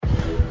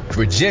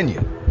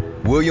Virginia,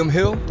 William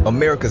Hill,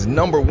 America's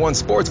 #1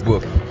 sports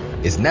book,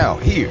 is now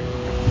here.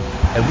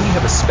 And we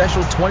have a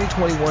special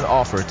 2021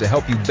 offer to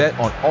help you bet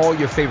on all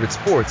your favorite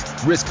sports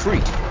risk-free.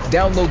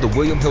 Download the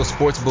William Hill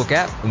Sportsbook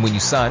app, and when you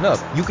sign up,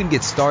 you can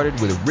get started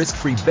with a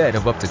risk-free bet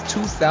of up to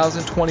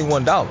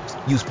 $2,021.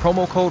 Use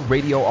promo code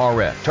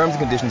RADIORF. Terms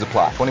and conditions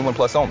apply. 21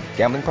 plus only.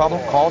 Gambling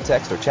problem? Call,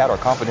 text, or chat our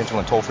confidential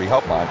and toll-free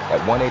helpline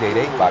at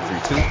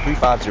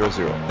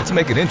 1-888-532-3500. Let's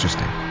make it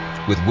interesting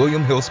with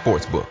William Hill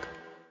Sportsbook.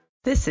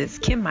 This is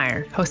Kim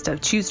Meyer, host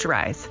of Choose to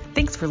Rise.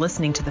 Thanks for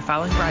listening to the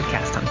following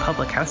broadcast on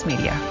Public House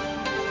Media.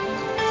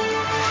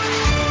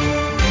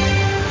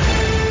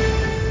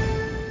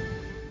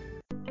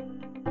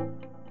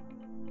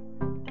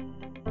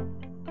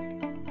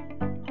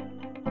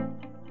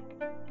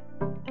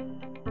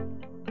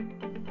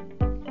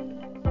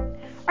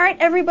 All right,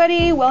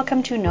 everybody,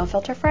 welcome to No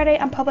Filter Friday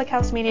on Public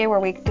House Media, where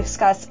we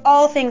discuss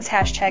all things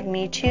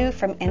 #MeToo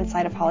from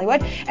inside of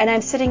Hollywood. And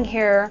I'm sitting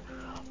here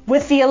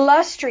with the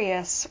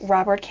illustrious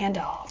Robert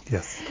Kandel.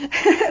 Yes.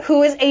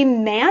 Who is a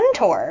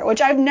mentor,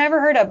 which I've never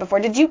heard of before.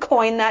 Did you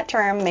coin that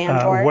term,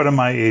 mentor? One of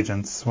my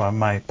agents,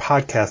 my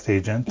podcast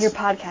agent. Your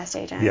podcast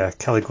agent? Yeah,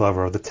 Kelly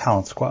Glover of the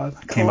Talent Squad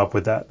came up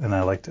with that, and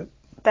I liked it.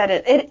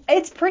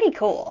 It's pretty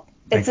cool.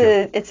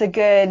 It's a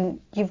good.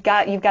 You've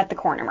got the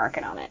corner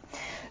market on it.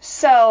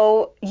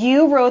 So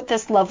you wrote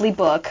this lovely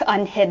book,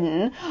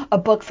 Unhidden, a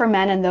book for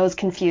men and those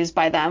confused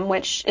by them,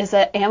 which is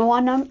an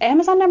Amazon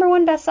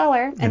 #1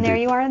 bestseller, and Indeed. There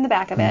you are in the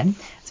back of it.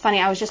 It's funny,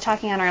 I was just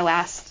talking on our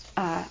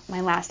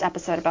my last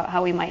episode about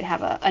how we might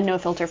have a No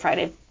Filter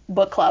Friday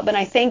book club, and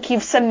I think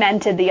you've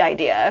cemented the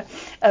idea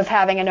of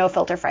having a No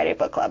Filter Friday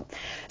book club.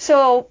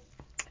 So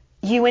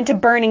you went to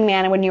Burning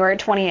Man when you were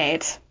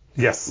 28.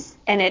 Yes.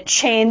 And it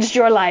changed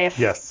your life.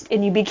 Yes.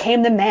 And you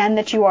became the man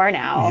that you are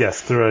now. Yes,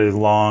 through a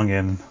long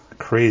and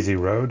crazy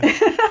road.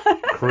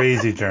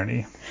 Crazy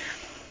journey.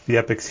 The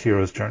epic's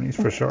hero's journeys,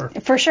 for sure.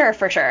 For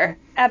sure.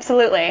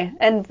 Absolutely.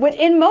 And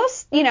in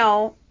most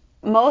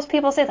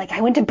people say, like,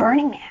 I went to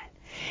Burning Man.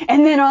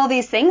 And then all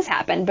these things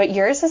happen. But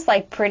yours is,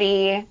 like,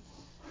 pretty...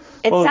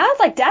 sounds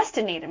like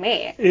destiny to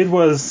me. It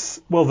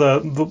was... Well,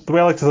 the way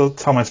I like to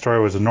tell my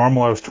story was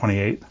normal. I was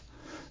 28.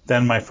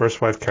 Then my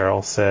first wife,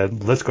 Carol,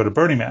 said, let's go to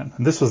Burning Man.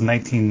 And this was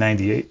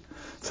 1998.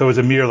 So it was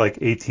a mere, like,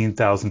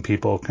 18,000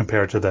 people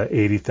compared to the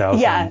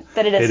 80,000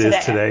 that it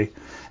is today.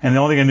 And the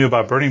only thing I knew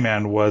about Burning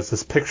Man was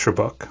this picture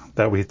book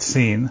that we'd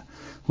seen,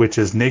 which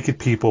is naked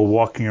people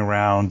walking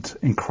around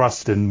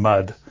encrusted in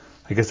mud.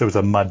 I guess there was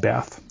a mud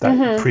bath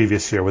that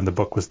previous year when the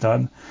book was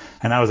done.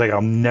 And I was like,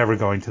 I'm never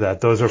going to that.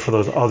 Those are for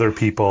those other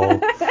people.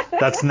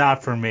 That's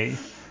not for me.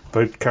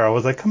 But Carol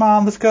was like, come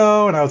on, let's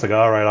go. And I was like,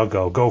 all right, I'll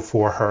go. Go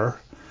for her.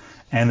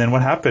 And then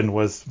what happened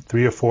was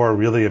 3 or 4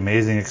 really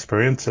amazing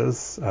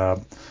experiences.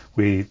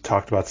 We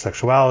talked about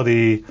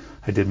sexuality.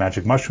 I did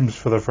magic mushrooms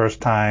for the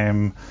first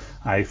time.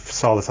 I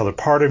saw this other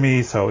part of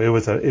me. So it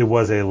was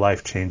a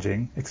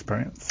life-changing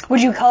experience.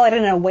 Would you call it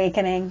an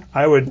awakening?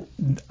 I would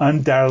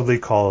undoubtedly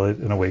call it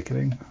an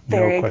awakening.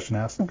 No question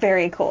asked.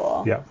 Very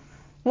cool. Yeah.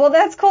 Well,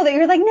 that's cool that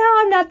you're like, no,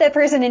 I'm not that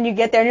person, and you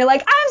get there and you're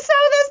like, I'm so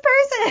this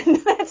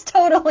person. That's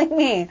totally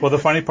me. Well, the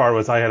funny part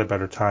was I had a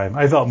better time.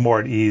 I felt more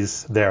at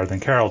ease there than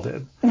Carol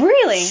did.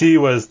 Really? She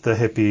was the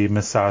hippie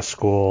massage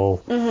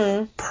school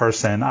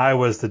person. I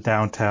was the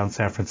downtown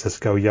San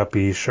Francisco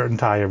yuppie, shirt and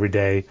tie every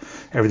day,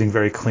 everything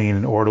very clean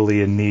and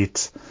orderly and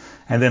neat.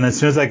 And then as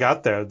soon as I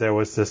got there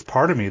was this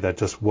part of me that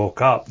just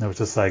woke up. And it was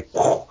just like,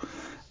 whoo,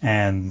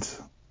 and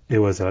it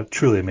was a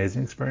truly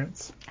amazing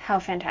experience. How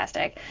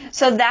fantastic.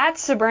 So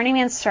Burning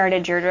Man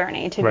started your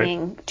journey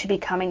to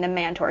becoming the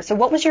mentor. So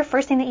what was your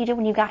first thing that you did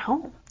when you got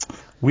home?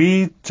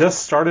 We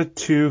just started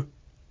to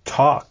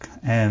talk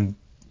and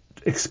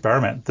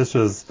experiment. This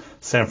was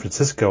San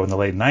Francisco in the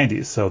late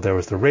 90s, so there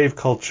was the rave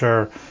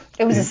culture.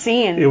 It was a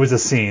scene. It was a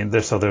scene.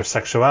 So their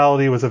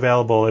sexuality was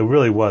available. It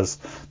really was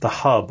the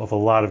hub of a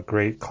lot of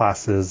great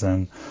classes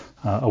and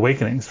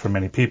awakenings for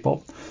many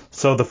people.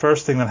 So the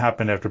first thing that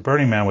happened after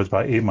Burning Man was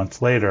about 8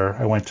 months later.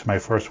 I went to my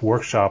first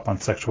workshop on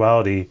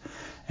sexuality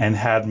and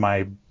had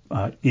my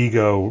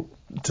ego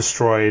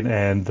destroyed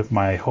and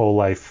my whole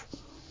life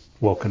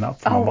woken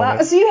up from a moment.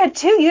 Wow. So you had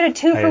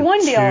two for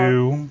one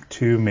deal.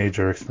 Two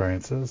major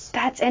experiences.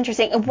 That's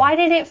interesting. Why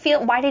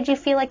did you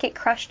feel like it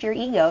crushed your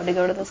ego to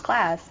go to this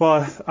class?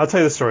 Well, I'll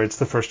tell you the story. It's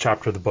the first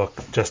chapter of the book,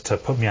 just to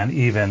put me on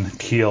even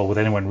keel with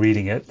anyone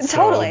reading it.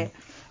 Totally. So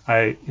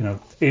I,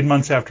 8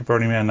 months after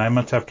Burning Man, 9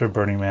 months after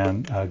Burning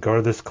Man, go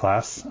to this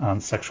class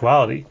on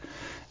sexuality.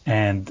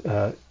 And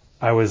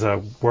I was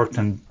worked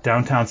in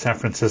downtown San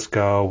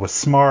Francisco, was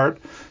smart,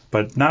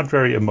 but not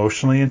very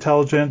emotionally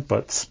intelligent,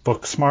 but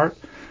book smart.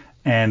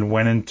 And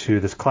went into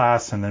this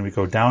class, and then we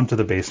go down to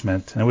the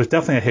basement, and it was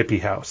definitely a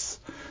hippie house.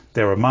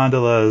 There were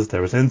mandalas,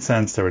 there was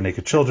incense, there were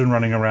naked children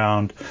running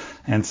around,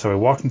 and so I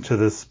walked into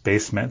this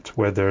basement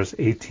where there's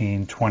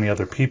 18, 20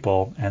 other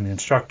people and the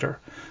instructor,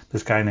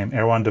 this guy named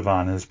Erwan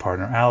Devan and his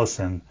partner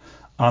Allison,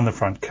 on the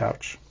front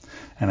couch.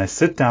 And I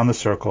sit down the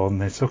circle,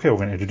 and they say, okay, we're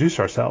going to introduce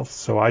ourselves.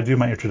 So I do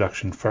my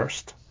introduction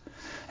first.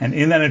 And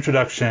in that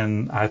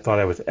introduction, I thought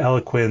I was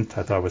eloquent.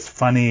 I thought I was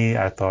funny.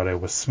 I thought I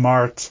was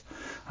smart.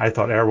 I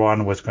thought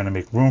Erwan was going to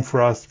make room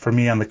for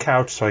me on the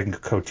couch so I can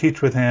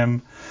co-teach with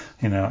him,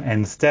 And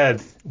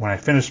instead, when I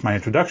finished my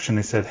introduction,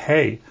 he said,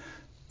 "Hey,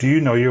 do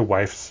you know your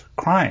wife's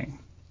crying?"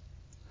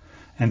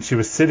 And she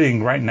was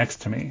sitting right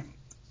next to me,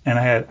 and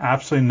I had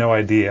absolutely no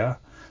idea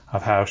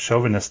of how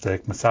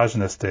chauvinistic,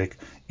 misogynistic,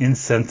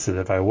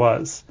 insensitive I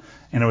was.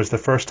 And it was the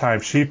first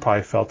time she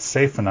probably felt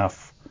safe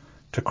enough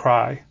to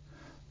cry.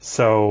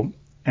 So,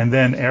 and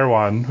then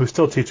Erwan, who's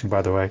still teaching,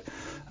 by the way,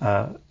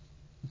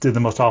 did the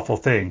most awful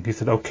thing. He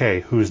said,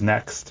 "Okay, who's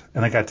next?"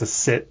 And I got to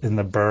sit in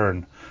the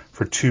burn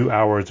for 2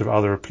 hours of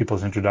other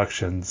people's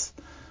introductions,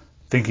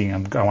 thinking,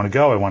 I want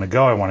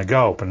to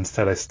go. But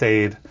instead I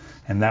stayed,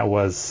 and that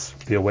was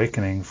the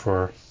awakening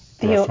for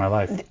the rest of my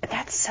life.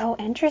 That's so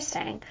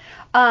interesting.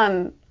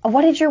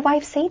 What did your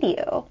wife say to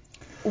you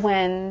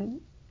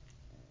when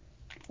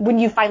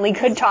you finally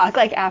could talk,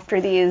 like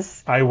after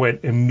these? I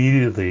went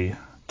immediately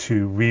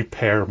to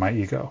repair my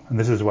ego. And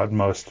this is what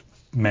most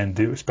men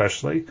do,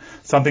 especially.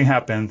 Something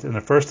happens, and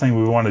the first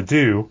thing we want to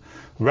do,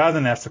 rather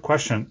than ask the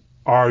question,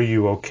 "Are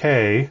you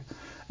okay?"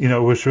 It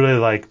was really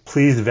like,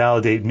 "Please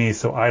validate me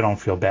so I don't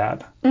feel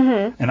bad."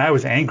 Mm-hmm. And I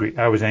was angry.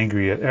 I was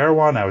angry at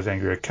Erwan. I was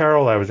angry at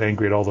Carol. I was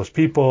angry at all those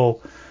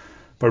people.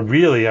 But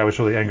really, I was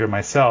really angry at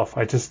myself.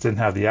 I just didn't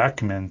have the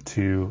acumen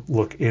to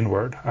look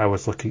inward. I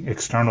was looking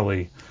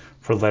externally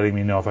for letting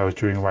me know if I was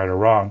doing right or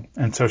wrong.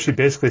 And so she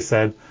basically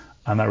said,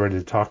 "I'm not ready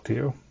to talk to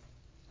you,"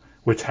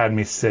 which had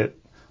me sit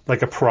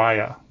like a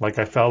pariah. Like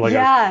I felt like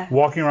I was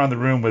walking around the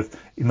room with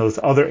those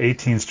other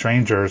 18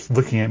 strangers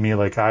looking at me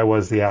like I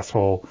was the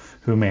asshole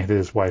who made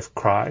his wife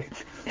cry.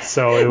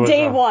 So it was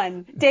day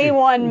one,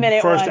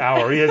 minute first one.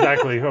 hour,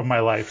 exactly, of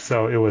my life.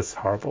 So it was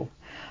horrible.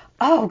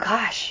 Oh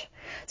gosh.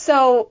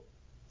 So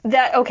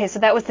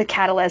that was the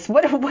catalyst.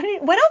 What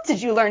else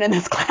did you learn in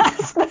this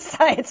class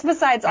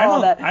besides all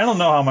of that? I don't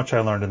know how much I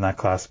learned in that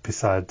class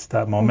besides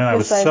that moment. I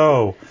was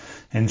so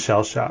in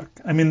shell shock.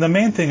 I mean, the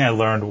main thing I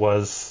learned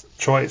was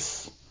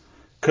choice.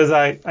 Because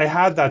I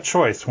had that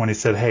choice when he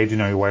said, "Hey, do you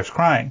know your wife's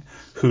crying?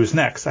 Who's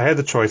next?" I had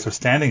the choice of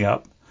standing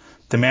up,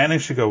 demanding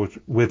she go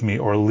with me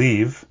or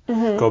leave,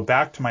 go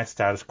back to my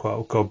status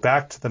quo, go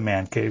back to the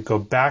man cave, go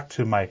back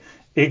to my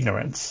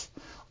ignorance.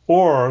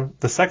 Or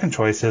the second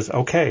choice is,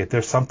 okay,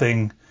 there's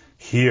something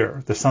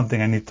here. There's something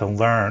I need to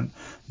learn.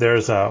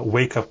 There's a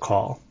wake-up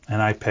call.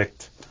 And I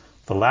picked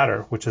the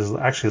latter, which has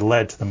actually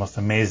led to the most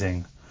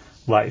amazing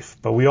life.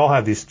 But we all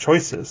have these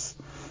choices.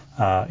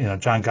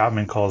 John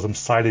Gottman calls them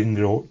sliding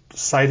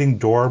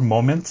door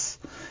moments.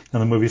 In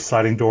the movie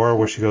Sliding Door,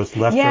 where she goes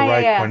left or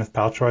right, Gwyneth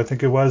Paltrow, I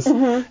think it was.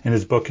 Mm-hmm. In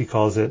his book, he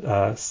calls it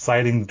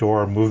sliding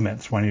door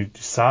movements, when you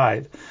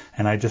decide.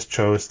 And I just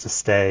chose to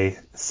stay,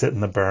 sit in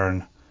the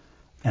burn,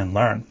 and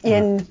learn.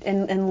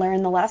 And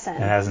learn the lesson. It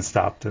hasn't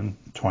stopped in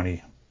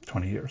 20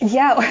 years.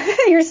 Yeah,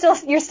 you're still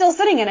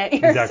sitting in it.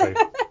 Exactly.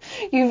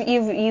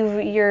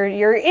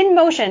 You're in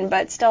motion,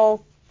 but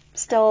still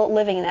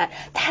living in that.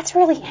 That's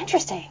really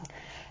interesting.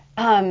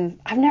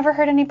 I've never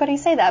heard anybody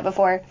say that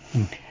before.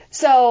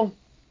 So,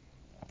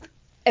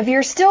 if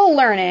you're still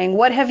learning,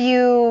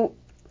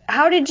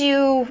 how did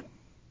you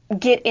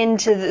get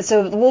into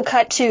so we'll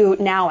cut to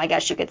now, I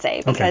guess you could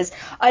say, because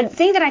a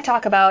thing that I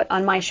talk about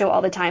on my show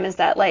all the time is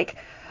that, like,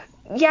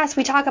 yes,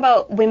 we talk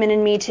about women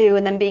in Me Too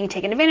and them being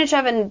taken advantage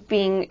of and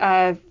being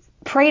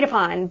preyed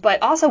upon,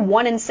 but also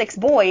 1 in 6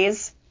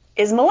 boys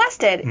is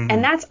molested. Mm-hmm.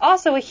 And that's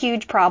also a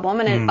huge problem.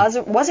 And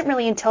it wasn't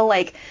really until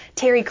like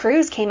Terry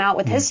Crews came out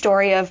with his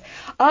story of,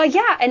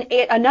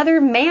 another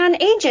man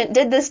agent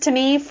did this to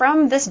me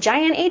from this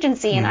giant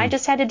agency and I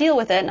just had to deal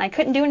with it and I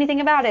couldn't do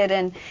anything about it.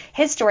 And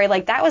his story,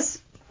 like, that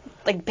was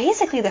like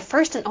basically the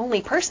first and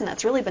only person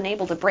that's really been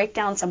able to break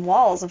down some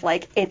walls of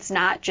like, it's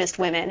not just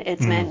women,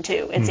 it's men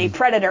too. It's a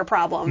predator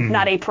problem,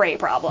 not a prey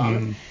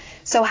problem.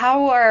 So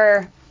how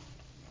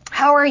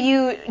are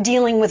you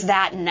dealing with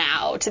that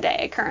now,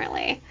 today,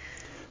 currently?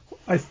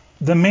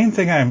 The main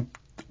thing I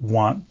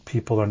want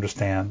people to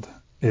understand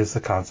is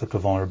the concept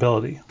of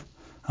vulnerability.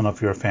 I don't know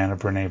if you're a fan of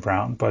Brené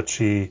Brown, but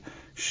she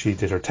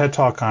did her TED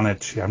Talk on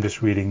it. I'm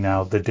just reading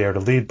now the Dare to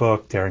Lead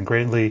book, Daring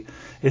Greatly.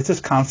 It's this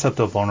concept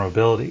of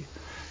vulnerability.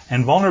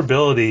 And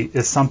vulnerability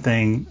is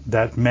something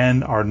that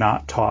men are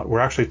not taught. We're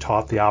actually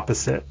taught the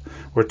opposite.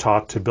 We're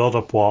taught to build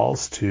up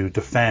walls, to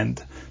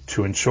defend,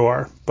 to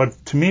ensure.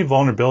 But to me,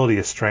 vulnerability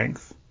is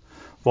strength.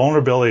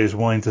 Vulnerability is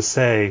willing to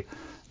say,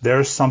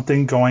 there's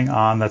something going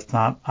on that's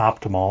not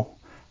optimal.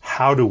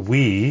 How do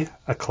we,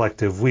 a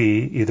collective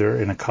we, either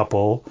in a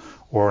couple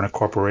or in a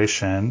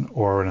corporation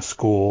or in a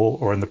school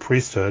or in the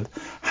priesthood,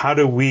 how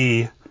do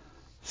we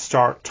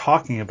start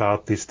talking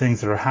about these things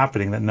that are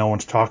happening that no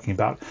one's talking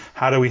about?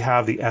 How do we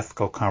have the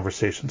ethical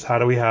conversations? How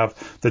do we have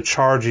the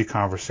chargy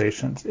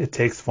conversations? It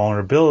takes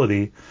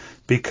vulnerability,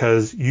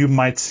 because you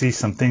might see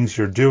some things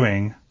you're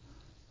doing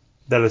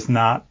that is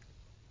not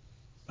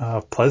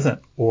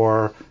pleasant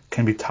or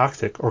can be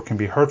toxic or can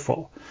be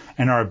hurtful.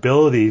 And our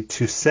ability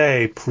to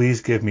say,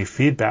 please give me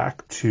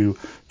feedback, to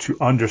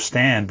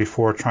understand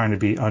before trying to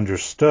be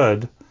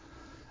understood,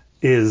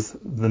 is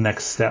the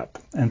next step.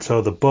 And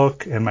so the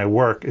book and my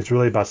work is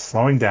really about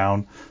slowing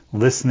down,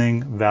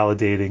 listening,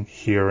 validating,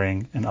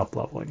 hearing, and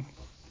up-leveling.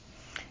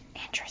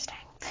 Interesting.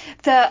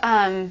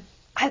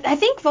 I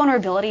think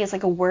vulnerability is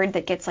like a word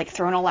that gets like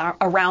thrown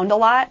around a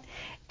lot,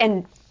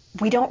 and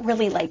we don't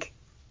really like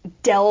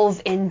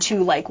delve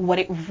into like what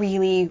it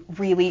really,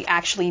 really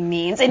actually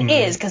means. It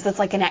is, because it's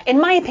like in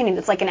my opinion,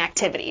 it's like an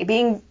activity.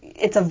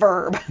 It's a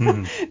verb.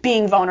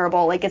 Being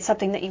vulnerable, like it's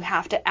something that you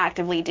have to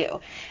actively do.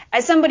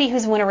 As somebody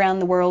who's went around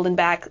the world and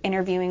back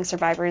interviewing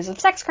survivors of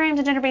sex crimes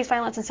and gender-based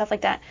violence and stuff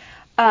like that,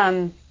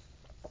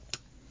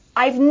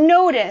 I've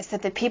noticed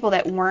that the people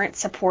that weren't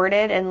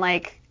supported and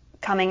like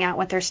coming out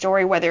with their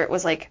story, whether it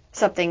was like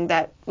something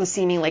that was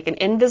seeming like an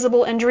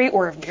invisible injury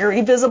or a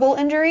very visible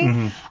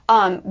injury,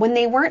 when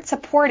they weren't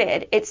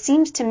supported, it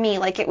seems to me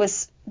like it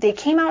was, they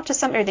came out to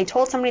somebody, or they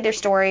told somebody their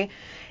story,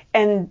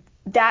 and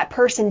that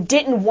person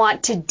didn't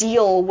want to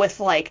deal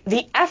with like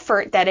the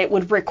effort that it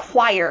would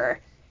require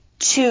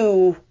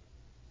to,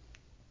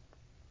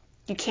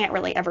 you can't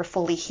really ever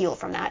fully heal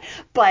from that,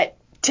 but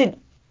to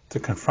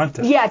confront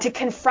it. Yeah, to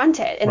confront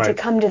it and to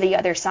come to the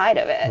other side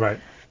of it. Right.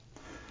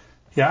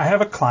 Yeah, I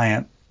have a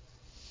client,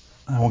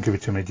 I won't give you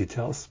too many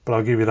details, but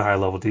I'll give you the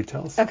high-level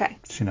details. Okay.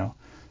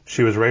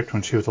 She was raped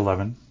when she was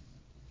 11.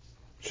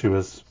 She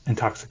was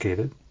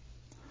intoxicated.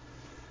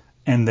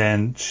 And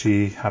then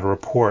she had to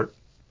report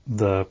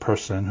the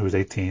person who was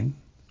 18.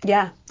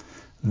 Yeah.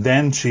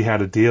 Then she had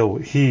to deal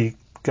with, he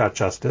got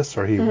justice,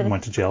 or he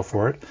went to jail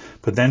for it,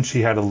 but then she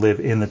had to live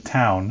in the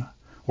town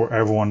where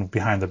everyone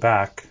behind the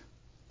back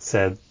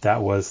said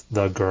that was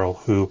the girl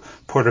who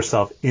put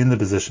herself in the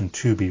position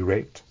to be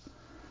raped.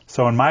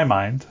 So in my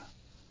mind,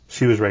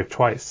 she was raped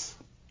twice.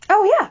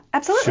 Oh, yeah,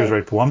 absolutely. She was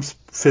raped once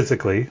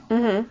physically,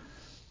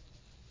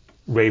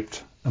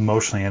 raped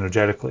emotionally,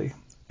 energetically.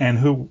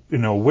 And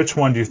which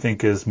one do you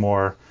think is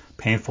more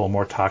painful,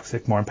 more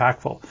toxic, more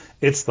impactful?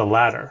 It's the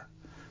latter.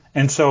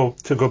 And so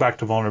to go back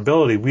to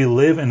vulnerability, we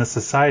live in a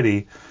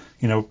society,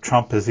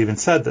 Trump has even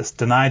said this,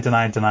 deny,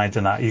 deny, deny,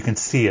 deny. You can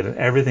see it in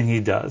everything he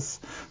does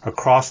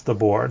across the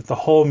board, the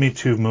whole Me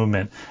Too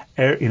movement.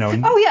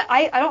 Oh, yeah,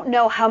 I don't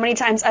know how many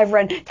times I've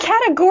read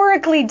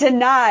categorically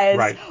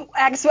denies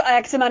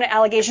X amount of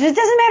allegations. It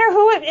doesn't matter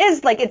who it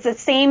is. Like, it's the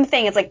same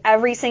thing. It's like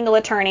every single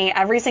attorney,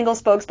 every single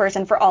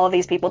spokesperson for all of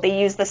these people,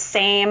 they use the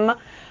same,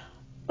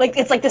 like,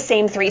 it's like the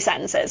same 3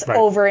 sentences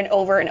over and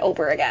over and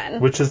over again.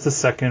 Which is the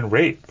second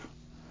rape.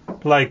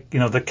 Like,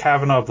 the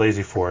Kavanaugh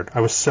Blasey Ford,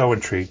 I was so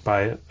intrigued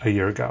by it a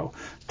year ago.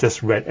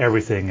 Just read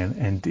everything,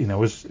 and it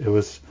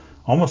was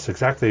almost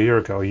exactly a year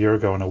ago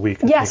in a week.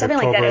 Yeah, something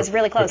like that. It was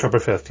really close. October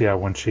 5th, yeah,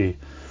 when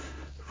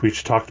we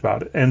talked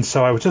about it. And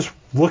so I was just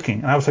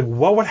looking, and I was like,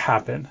 what would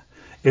happen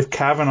if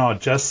Kavanaugh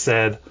just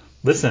said,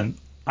 listen,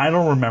 I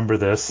don't remember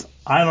this,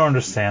 I don't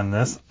understand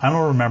this, I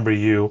don't remember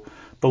you,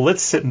 but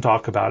let's sit and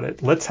talk about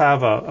it. Let's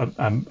have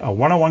a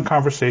one-on-one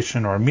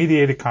conversation or a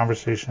mediated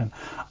conversation.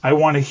 I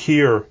want to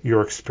hear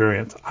your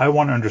experience. I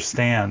want to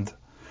understand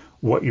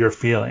what you're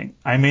feeling.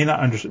 I may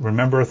not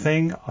remember a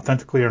thing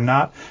authentically or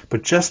not,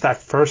 but just that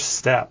first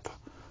step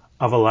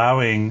of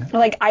allowing...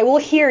 Like, I will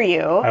hear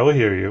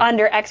you.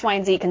 Under X, Y,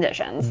 and Z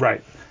conditions.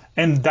 Right.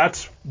 And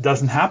that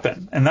doesn't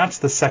happen. And that's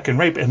the second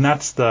rape. And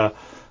that's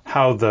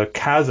how the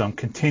chasm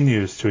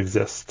continues to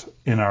exist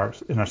in our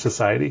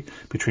society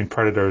between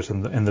predators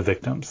and the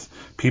victims,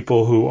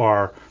 people who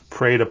are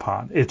preyed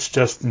upon. It's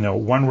just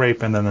one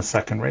rape and then the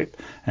second rape.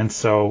 And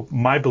so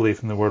my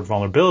belief in the word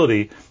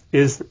vulnerability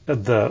is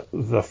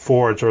the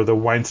Fords or the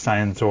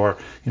Weinsteins or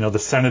the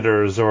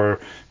senators or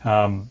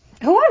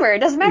whoever, it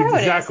doesn't matter who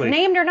exactly. it is,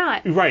 named or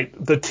not. Right.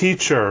 The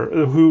teacher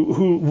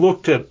who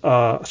looked at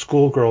a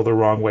schoolgirl the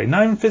wrong way,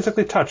 not even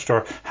physically touched,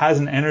 or has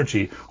an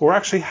energy, or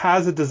actually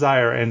has a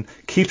desire and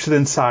keeps it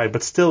inside,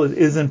 but still it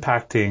is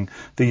impacting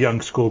the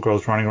young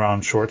schoolgirls running around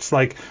in shorts.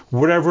 Like,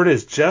 whatever it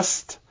is,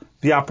 just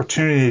the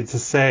opportunity to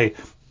say,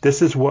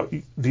 this is what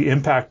the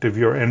impact of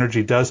your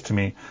energy does to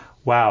me.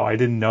 Wow, I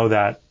didn't know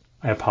that.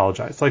 I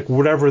apologize. Like,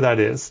 whatever that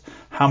is,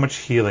 how much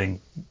healing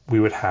we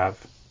would have,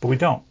 but we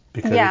don't.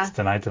 Because it's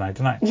deny, deny,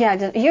 deny.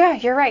 Yeah,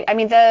 you're right. I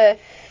mean, a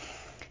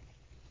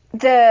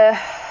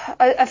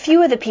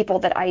few of the people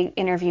that I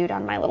interviewed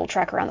on my little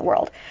trek around the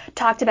world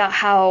talked about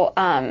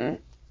how,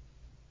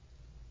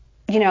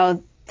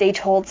 they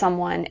told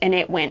someone and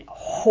it went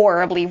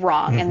horribly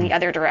wrong in the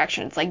other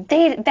direction. It's like,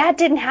 that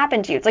didn't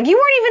happen to you. It's like, you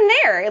weren't even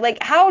there.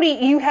 Like, how do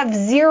you have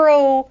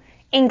zero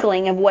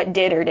inkling of what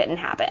did or didn't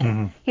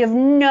happen? You have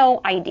no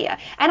idea.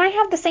 And I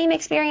have the same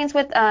experience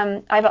with,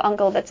 I have an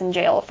uncle that's in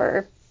jail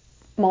for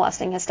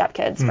molesting his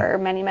stepkids for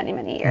many, many,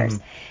 many years.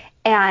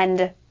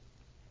 And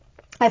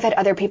I've had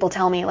other people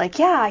tell me, like,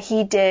 yeah,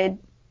 he did.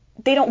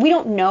 We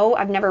don't know.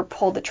 I've never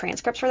pulled the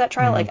transcripts for that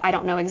trial. Like, I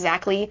don't know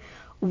exactly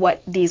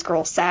what these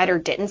girls said or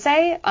didn't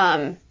say.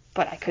 But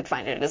I could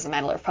find it as a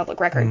matter of public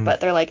record.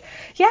 But they're like,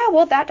 yeah,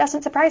 well, that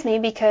doesn't surprise me,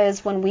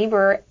 because when we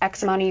were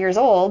X amount of years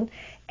old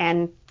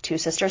and 2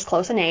 sisters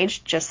close in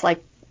age, just like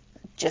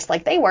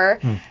they were,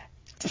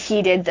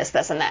 he did this,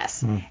 this, and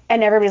this.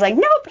 And everybody's like,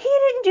 nope, he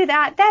didn't do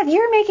that. That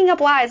you're making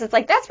up lies. It's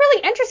like, that's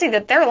really interesting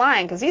that they're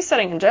lying because he's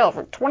sitting in jail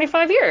for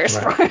 25 years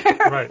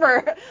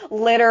for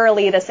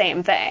literally the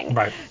same thing.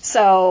 Right.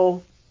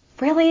 So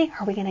really,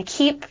 are we going to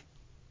keep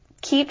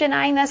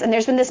denying this? And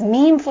there's been this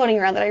meme floating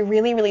around that I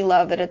really, really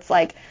love, that it's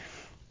like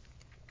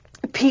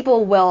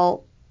people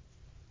will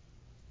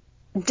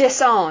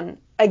disown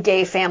a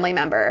gay family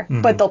member,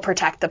 but they'll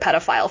protect the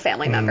pedophile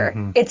family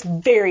member. It's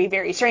very,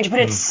 very strange, but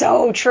it's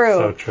so true.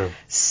 So true.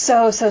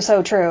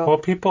 So true. Well,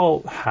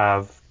 people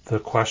have the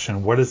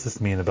question, what does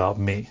this mean about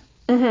me?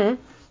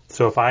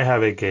 So if I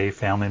have a gay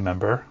family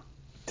member,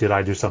 did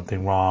I do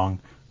something wrong?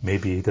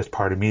 Maybe there's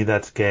part of me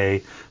that's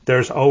gay.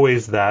 There's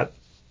always that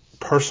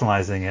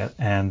personalizing it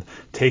and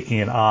taking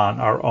it on.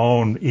 Our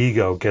own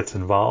ego gets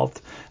involved.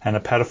 And a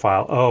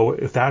pedophile,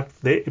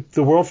 if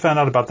the world found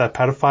out about that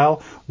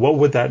pedophile, what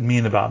would that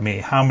mean about me?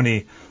 How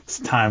many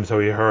times have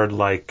we heard,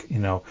 like,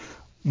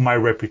 my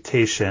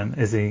reputation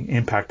is being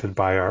impacted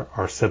by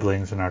our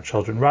siblings and our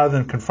children, rather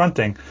than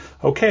confronting,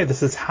 okay,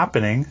 this is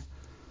happening.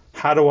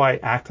 How do I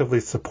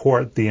actively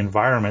support the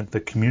environment,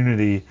 the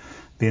community,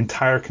 the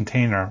entire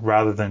container,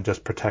 rather than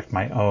just protect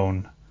my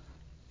own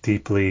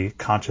deeply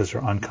conscious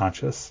or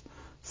unconscious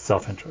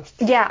self-interest?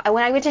 Yeah,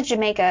 when I went to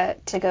Jamaica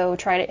to go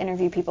try to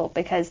interview people,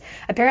 because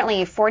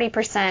apparently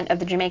 40% of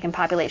the Jamaican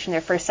population,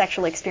 their first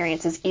sexual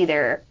experience is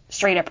either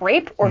straight up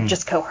rape or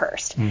just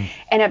coerced.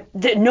 And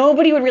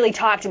nobody would really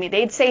talk to me.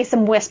 They'd say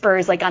some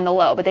whispers like on the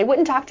low, but they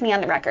wouldn't talk to me on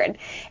the record.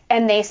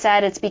 And they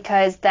said it's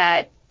because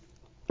that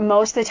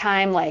most of the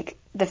time, like,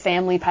 the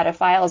family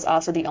pedophile is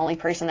also the only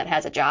person that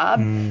has a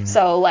job.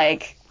 So,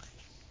 like,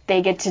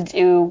 they get to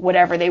do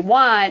whatever they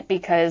want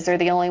because they're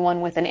the only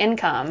one with an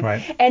income.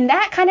 Right. And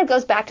that kind of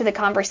goes back to the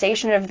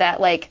conversation of that,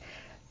 like,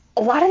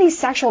 a lot of these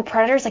sexual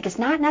predators, like, it's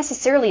not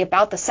necessarily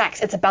about the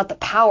sex. It's about the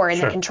power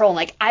and the control. And,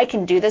 like, I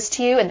can do this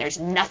to you and there's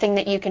nothing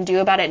that you can do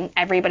about it and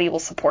everybody will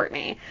support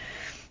me.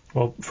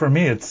 Well, for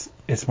me,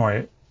 it's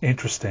more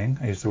interesting.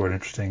 I use the word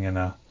interesting in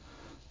a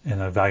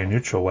value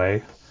neutral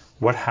way.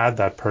 What had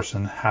that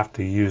person have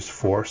to use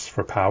force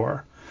for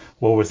power?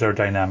 What was their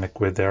dynamic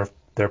with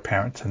their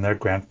parents and their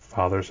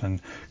grandfathers and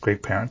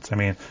great parents? I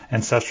mean,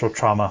 ancestral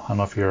trauma, I don't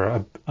know if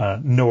you're a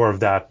knower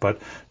of that,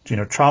 but,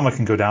 trauma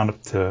can go down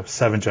up to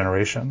 7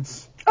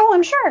 generations. Oh,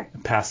 I'm sure.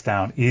 Passed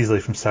down easily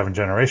from 7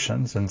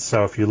 generations. And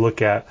so if you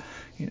look at,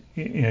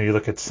 you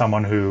look at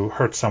someone who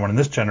hurt someone in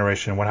this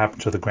generation, what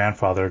happened to the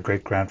grandfather,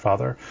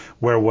 great-grandfather?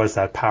 Where was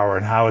that power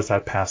and how is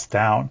that passed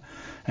down?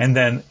 And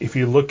then if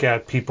you look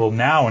at people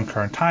now in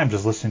current time,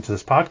 just listening to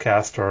this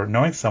podcast or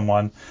knowing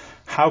someone,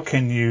 how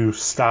can you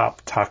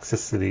stop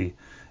toxicity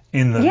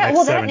in the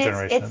next 7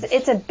 generations?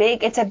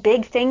 It's a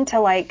big thing to,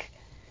 like,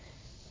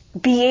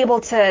 be able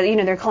to,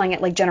 they're calling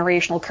it like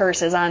generational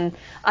curses on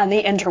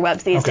the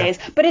interwebs these days.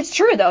 But it's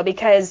true though,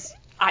 because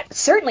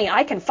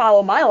I can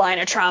follow my line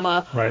of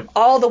trauma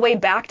all the way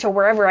back to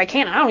wherever I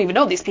can. I don't even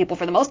know these people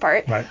for the most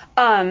part. Right.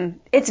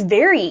 It's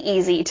very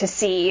easy to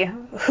see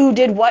who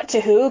did what to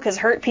who, because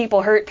hurt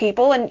people.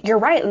 And you're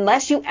right,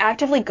 unless you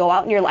actively go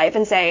out in your life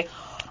and say,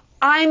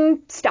 I'm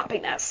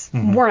stopping this.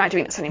 We're not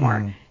doing this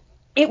anymore.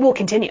 It will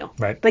continue.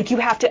 Right. Like, you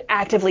have to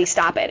actively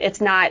stop it.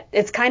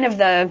 It's kind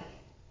of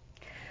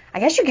I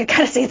guess you could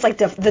kind of say it's like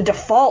the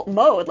default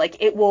mode.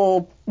 Like, it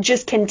will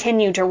just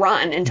continue to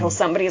run until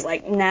somebody's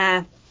like,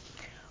 nah,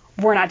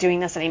 we're not doing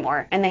this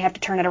anymore. And they have to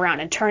turn it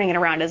around. And turning it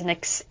around is an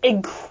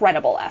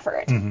incredible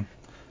effort.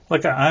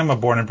 Like, I'm a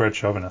born and bred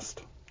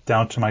chauvinist,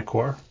 down to my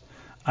core.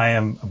 I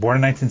am born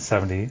in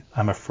 1970.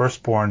 I'm a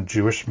firstborn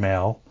Jewish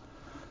male.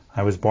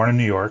 I was born in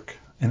New York,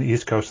 in the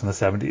East Coast in the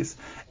 70s.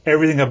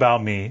 Everything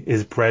about me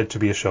is bred to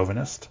be a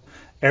chauvinist.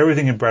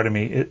 Everything inbred in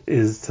me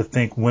is to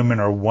think women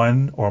are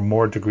 1 or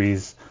more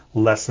degrees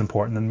less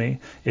important than me.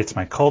 It's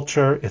my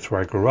culture. It's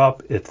where I grew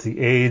up. It's the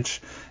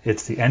age.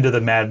 It's the end of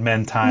the Mad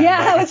Men time.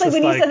 Yeah, it's like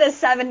when you said the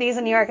 70s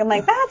in New York, I'm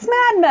like, that's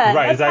Mad Men.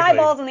 Right, that's exactly.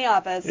 Eyeballs in the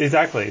Office.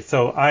 Exactly.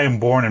 So I am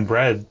born and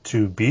bred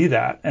to be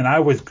that. And I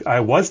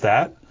was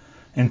that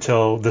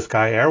until this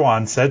guy,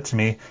 Erwan, said to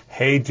me,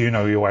 hey, do you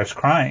know your wife's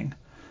crying?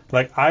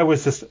 Like, I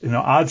was just,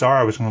 odds are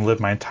I was going to live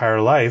my entire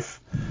life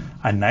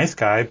a nice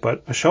guy,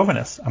 but a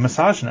chauvinist, a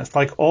misogynist,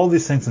 like all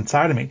these things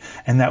inside of me.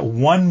 And that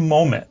one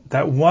moment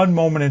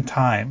in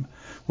time,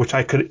 which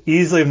I could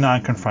easily have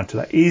non-confronted,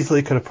 I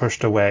easily could have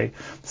pushed away,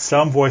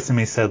 some voice in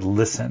me said,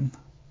 listen,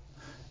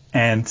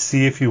 and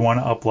see if you want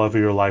to uplevel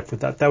your life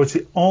with that. That was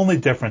the only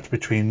difference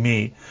between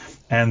me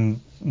and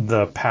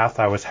the path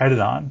I was headed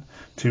on,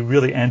 to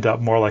really end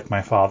up more like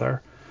my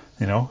father,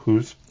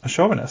 who's a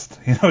chauvinist.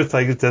 It's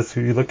like,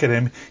 you look at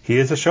him, he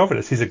is a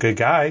chauvinist. He's a good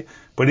guy,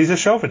 but he's a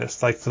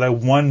chauvinist. Like, so that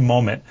one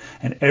moment,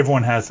 and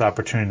everyone has the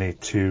opportunity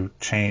to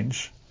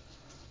change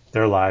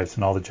their lives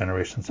and all the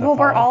generations that follow.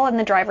 We're all in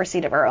the driver's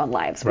seat of our own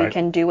lives. Right. We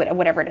can do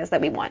whatever it is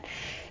that we want.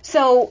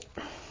 So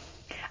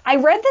I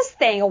read this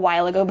thing a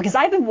while ago because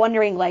I've been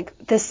wondering,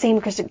 like, the same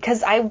question,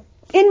 because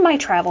in my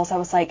travels, I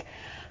was like,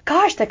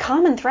 gosh, the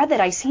common thread that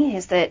I see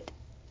is that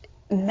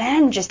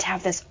men just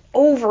have this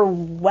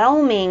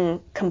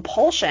overwhelming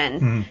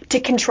compulsion to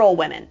control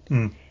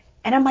women.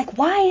 And I'm like,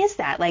 why is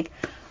that? Like,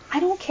 I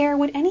don't care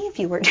what any of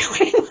you are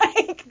doing.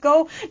 Like,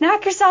 go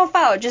knock yourself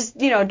out. Just,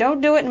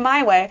 don't do it in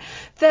my way.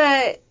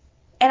 And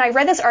I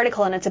read this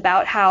article, and it's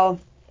about how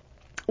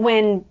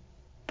when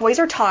boys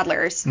are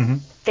toddlers,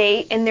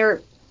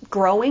 they're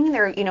growing,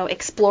 they're,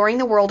 exploring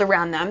the world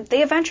around them,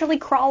 they eventually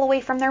crawl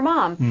away from their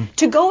mom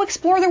to go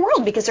explore the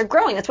world because they're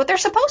growing. That's what they're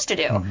supposed to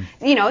do.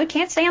 You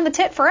can't stay on the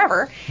tit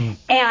forever.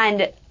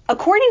 And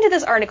according to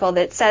this article,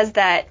 that says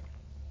that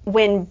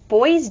when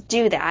boys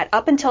do that,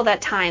 up until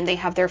that time, they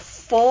have their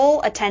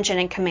full attention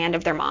and command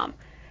of their mom.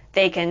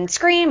 They can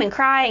scream and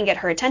cry and get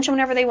her attention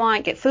whenever they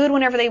want, get food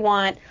whenever they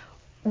want,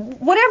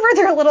 whatever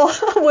their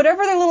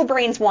little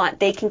brains want,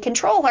 they can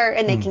control her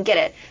and they can get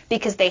it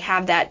because they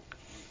have that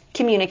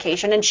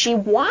communication, and she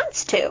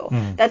wants to.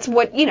 That's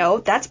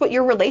what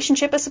your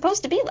relationship is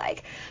supposed to be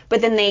like.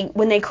 But then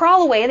when they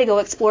crawl away, they go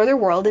explore their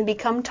world and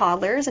become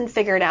toddlers and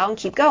figure it out and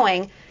keep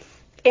going.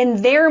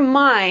 In their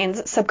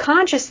minds,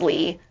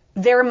 subconsciously,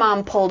 their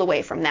mom pulled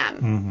away from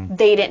them.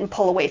 They didn't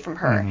pull away from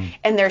her.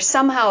 And they're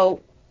somehow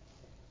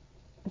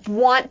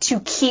want to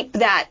keep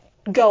that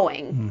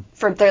going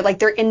for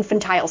their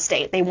infantile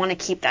state. They want to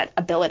keep that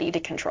ability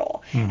to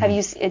control.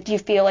 Do you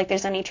feel like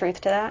there's any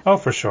truth to that? Oh,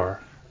 for sure.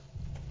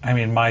 I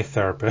mean, my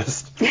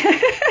therapist,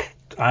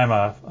 I'm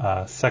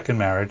a second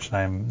marriage.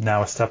 I'm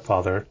now a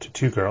stepfather to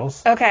 2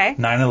 girls. Okay.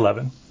 9 and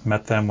 11.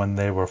 Met them when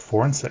they were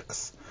 4 and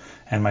 6.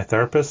 And my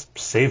therapist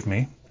saved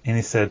me. And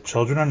he said,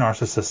 children are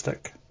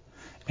narcissistic.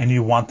 And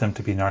you want them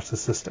to be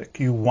narcissistic.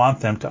 You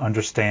want them to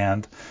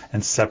understand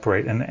and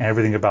separate and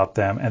everything about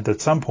them. And at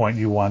some point,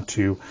 you want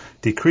to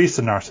decrease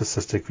the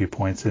narcissistic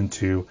viewpoints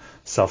into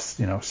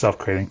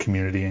self-creating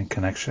community and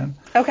connection.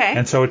 Okay.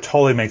 And so it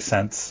totally makes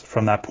sense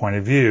from that point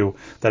of view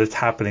that it's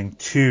happening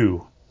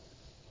to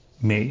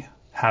me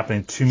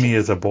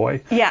as a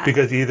boy. Yeah.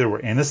 Because either we're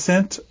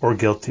innocent or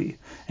guilty.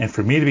 And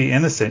for me to be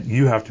innocent,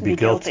 you have to be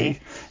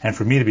guilty. And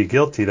for me to be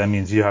guilty, that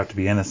means you have to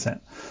be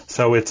innocent.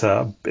 So it's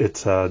a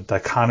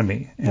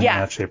dichotomy in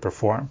that shape or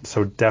form.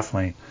 So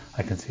definitely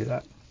I can see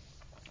that.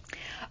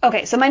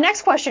 Okay, so my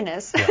next question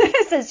is,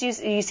 since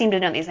you seem to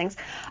know these things,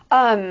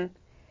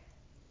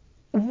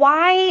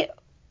 why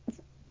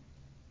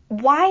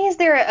is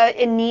there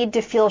a need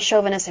to feel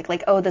chauvinistic,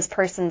 like, oh, this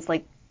person's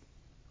like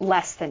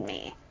less than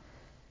me?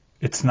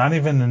 It's not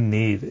even a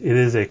need. It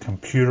is a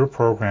computer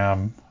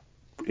program.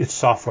 It's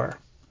software.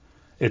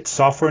 It's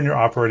software in your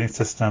operating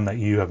system that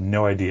you have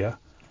no idea.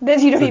 That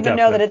you don't even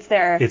know that it's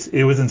there.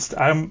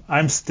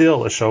 I'm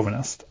still a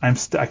chauvinist. I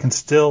can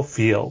still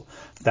feel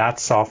that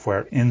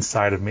software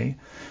inside of me.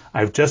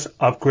 I've just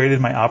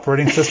upgraded my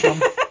operating system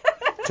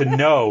to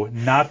know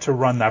not to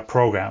run that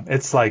program.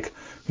 It's like,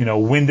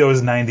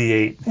 Windows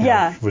 98,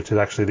 which is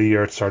actually the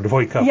year it started to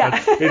wake up. Yeah.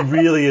 But it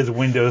really is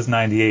Windows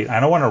 98. I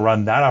don't want to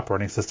run that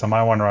operating system.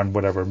 I want to run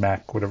whatever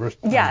Mac, whatever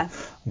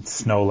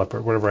Snow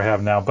Leopard, whatever I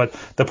have now. But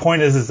the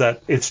point is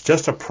that it's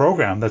just a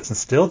program that's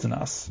instilled in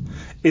us.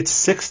 It's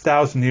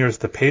 6,000 years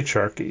of the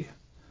patriarchy.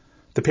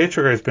 The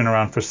patriarchy has been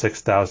around for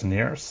 6,000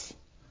 years.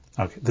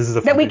 Okay, this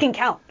is that we can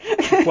count.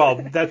 Well,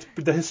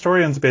 the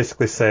historians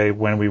basically say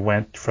when we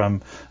went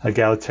from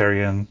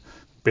egalitarian,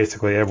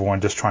 basically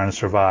everyone just trying to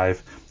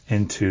survive,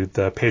 into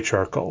the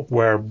patriarchal,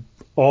 where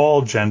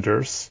all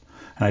genders,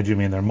 and I do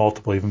mean there are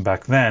multiple even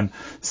back then,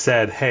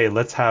 said, hey,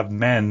 let's have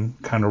men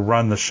kind of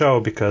run the show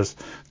because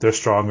they're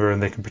stronger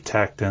and they can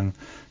protect, and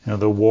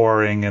the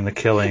warring and the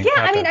killing. Yeah,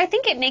 I mean, I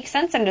think it makes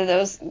sense under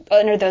those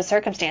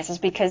circumstances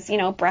because,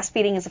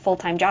 breastfeeding is a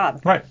full-time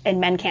job. Right. And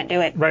men can't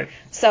do it. Right.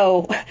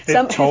 So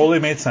it totally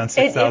made sense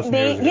 6,000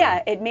 years ago.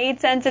 Yeah, it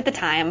made sense at the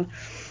time.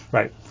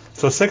 Right.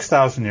 So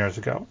 6,000 years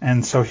ago.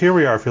 And so here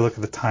we are, if you look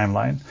at the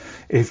timeline,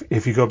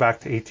 if you go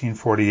back to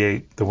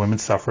 1848, the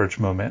women's suffrage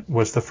movement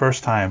was the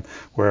first time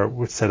where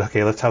it said,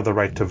 okay, let's have the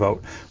right to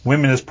vote.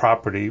 Women as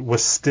property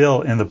was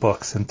still in the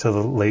books until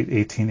the late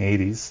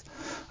 1880s.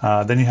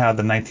 Then you had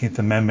the 19th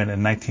Amendment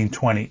in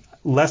 1920.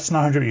 Less than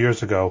 100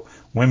 years ago,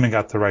 women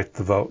got the right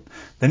to vote.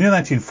 Then in the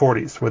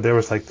 1940s, where there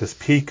was like this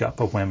peak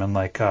up of women,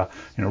 like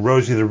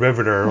Rosie the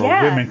Riveter, or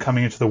women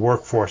coming into the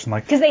workforce, and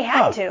like because they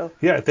had to,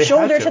 they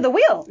shoulder had to the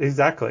wheel.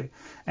 Exactly.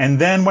 And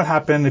then what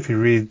happened? If you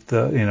read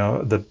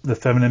the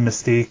Feminine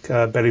Mystique,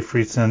 Betty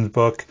Friedson's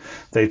book,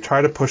 they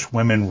try to push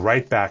women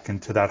right back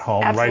into that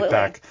home, Absolutely. right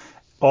back.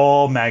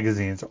 All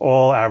magazines,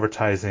 all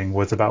advertising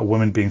was about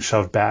women being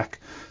shoved back,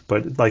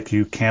 but like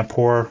you can't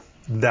pour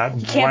that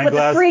you can't wine put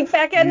glass. The freak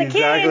back in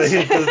exactly. the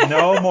cage. There's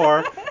no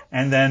more.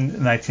 And then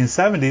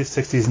 1970s,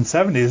 60s, and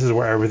 70s is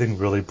where everything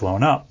really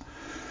blown up.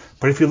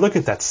 But if you look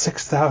at that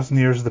 6,000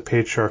 years of the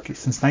patriarchy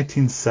since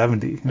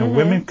 1970,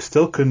 women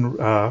still couldn't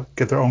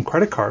get their own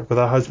credit card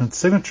without a husband's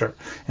signature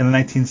in the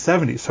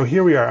 1970s. So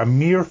here we are, a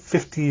mere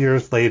 50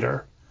 years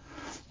later,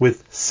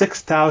 with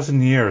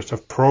 6,000 years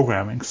of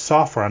programming,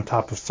 software on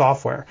top of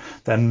software,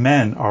 that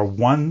men are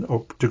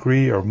 1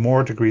 degree or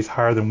more degrees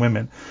higher than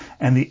women.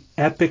 And the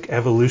epic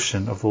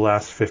evolution of the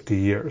last 50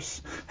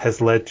 years has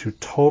led to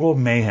total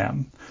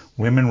mayhem,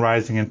 women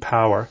rising in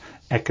power,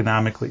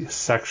 economically,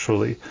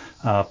 sexually,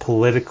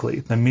 politically,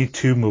 the Me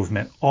Too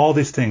movement, all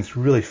these things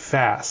really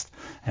fast.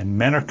 And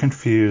men are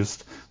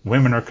confused,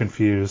 women are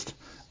confused,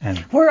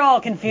 and we're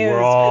all confused.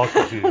 We're all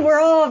confused. We're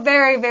all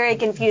very, very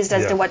confused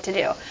as to what to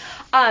do.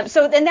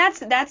 So then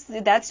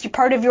that's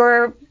part of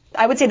your,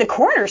 I would say, the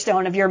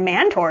cornerstone of your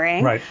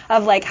mentoring, right,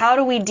 of like, how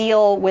do we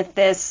deal with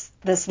this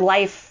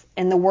life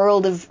in the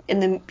world of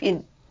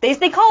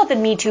they call it the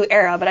Me Too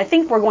era, but I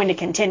think we're going to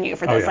continue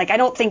for this. Oh, yeah. Like, I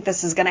don't think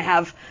this is going to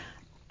have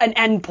an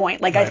end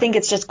point. Like, right. I think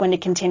it's just going to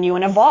continue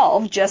and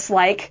evolve just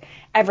like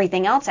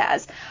everything else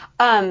has.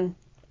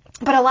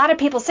 But a lot of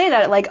people say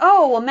that, like,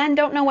 oh, well, men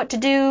don't know what to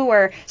do.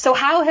 Or so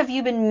how have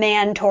you been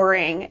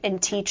mentoring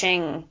and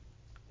teaching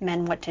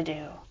men what to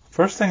do?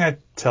 First thing I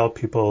tell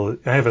people,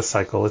 I have a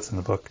cycle, it's in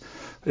the book.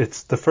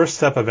 It's the first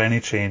step of any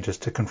change is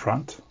to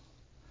confront.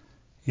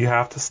 You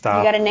have to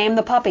stop. You got to name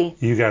the puppy.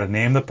 You got to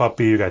name the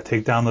puppy. You got to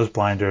take down those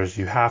blinders.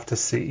 You have to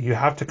see. You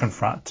have to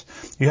confront.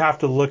 You have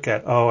to look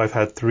at, oh, I've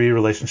had 3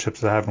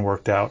 relationships that haven't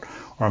worked out,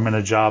 or I'm in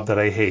a job that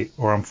I hate,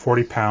 or I'm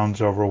 40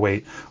 pounds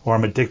overweight, or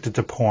I'm addicted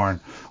to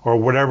porn, or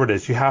whatever it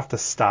is. You have to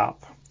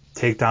stop,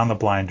 take down the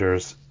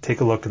blinders,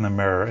 take a look in the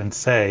mirror, and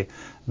say,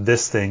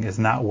 this thing is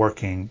not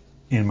working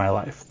in my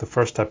life. The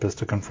first step is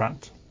to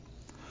confront.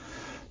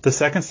 The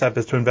second step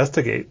is to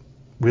investigate.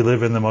 We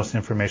live in the most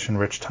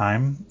information-rich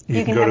time.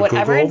 You can go have to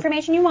whatever Google.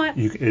 Information you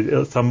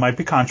want. Some might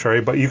be contrary,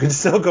 but you can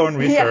still go and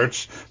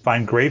research,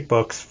 find great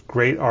books,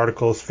 great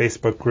articles,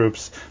 Facebook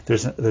groups.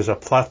 There's a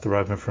plethora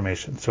of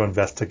information, so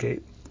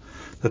investigate.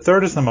 The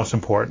third is the most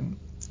important,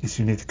 is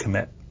you need to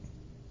commit.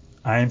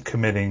 I am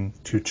committing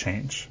to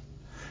change.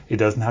 It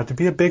doesn't have to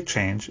be a big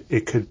change.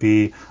 It could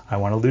be, I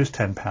want to lose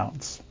 10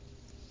 pounds.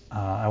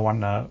 I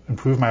want to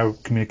improve my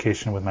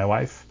communication with my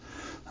wife.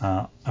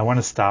 I want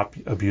to stop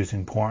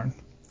abusing porn.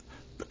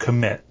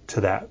 Commit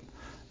to that.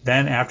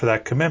 Then after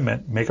that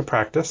commitment, make a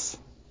practice,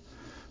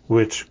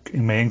 which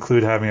may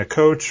include having a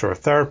coach or a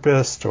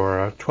therapist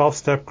or a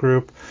 12-step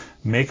group.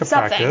 Make a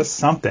practice,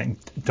 something.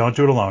 Don't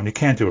do it alone. You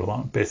can't do it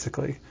alone,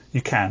 basically.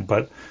 You can,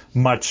 but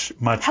much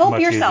help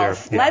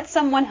yourself. easier. Let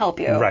someone help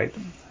you. Right.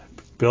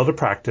 Build a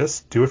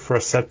practice. Do it for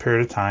a set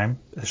period of time,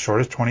 as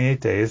short as 28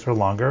 days or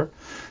longer.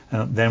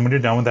 And then when you're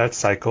done with that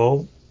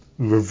cycle,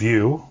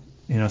 review,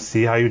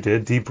 see how you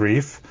did,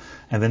 debrief,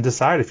 and then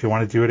decide if you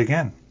want to do it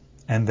again.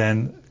 And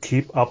then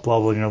keep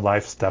up-leveling your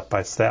life step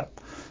by step.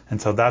 And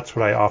so that's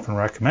what I often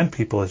recommend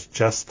people, is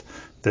just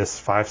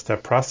this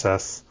 5-step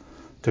process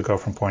to go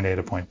from point A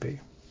to point B.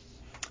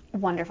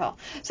 Wonderful.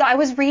 So I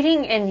was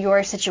reading in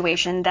your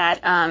situation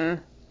that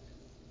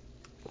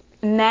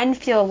men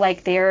feel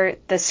like the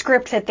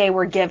script that they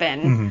were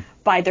given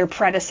by their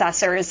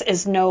predecessors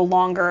is no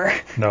longer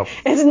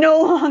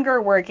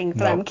working for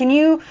them. Can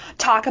you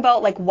talk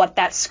about like what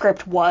that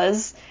script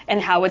was and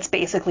how it's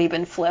basically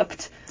been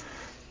flipped?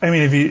 I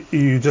mean, if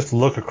you just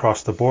look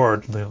across the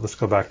board, let's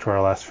go back to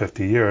our last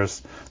 50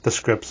 years, the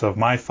scripts of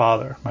my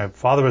father. My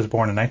father was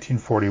born in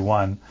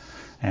 1941,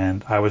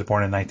 and I was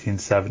born in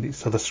 1970.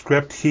 So the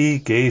script he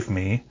gave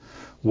me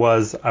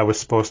was I was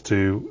supposed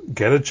to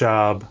get a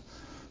job,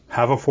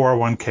 have a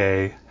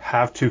 401k,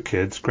 have 2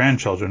 kids,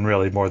 grandchildren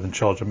really more than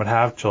children, but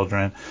have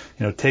children,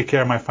 take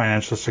care of my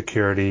financial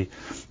security.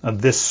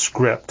 This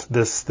script,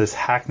 this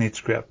hackneyed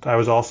script. I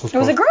was also supposed. It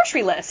was a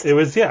grocery list. It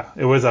was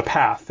a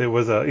path. It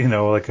was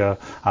like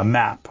a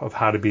map of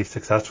how to be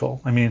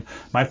successful. I mean,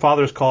 my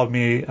father's called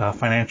me a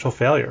financial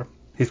failure.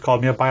 He's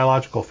called me a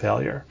biological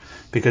failure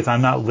because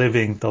I'm not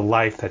living the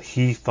life that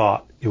he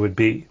thought it would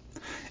be.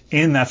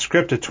 In that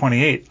script at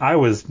 28, I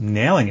was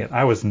nailing it.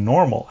 I was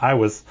normal. I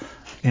was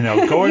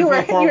going for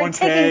a 401k. You were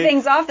taking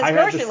things off this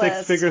grocery list. I had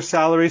the 6-figure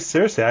salary.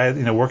 Seriously, I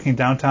had, working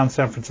downtown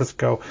San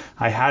Francisco,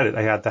 I had it.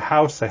 I had the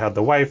house, I had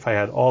the wife, I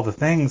had all the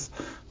things,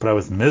 but I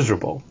was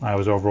miserable. I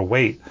was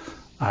overweight.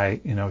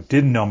 I,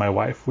 didn't know my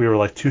wife. We were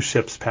like 2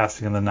 ships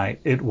passing in the night.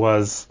 It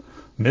was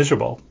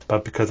miserable.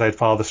 But because I'd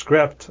followed the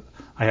script,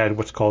 I had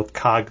what's called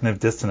cognitive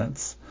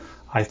dissonance.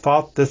 I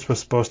thought this was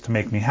supposed to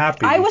make me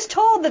happy. I was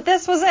told that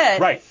this was it.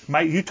 Right.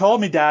 You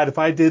told me, Dad, if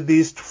I did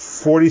these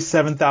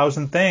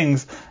 47,000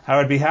 things, I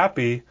would be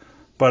happy.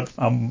 But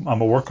I'm a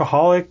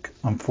workaholic.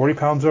 I'm 40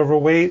 pounds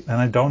overweight, and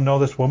I don't know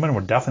this woman.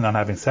 We're definitely not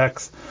having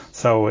sex.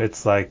 So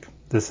it's like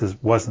the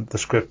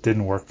script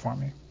didn't work for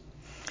me.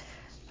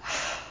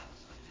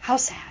 How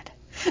sad.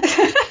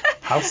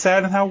 How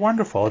sad and how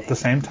wonderful at the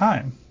same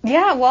time.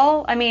 Yeah.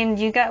 Well, I mean,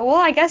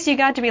 I guess you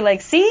got to be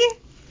like, see?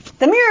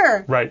 The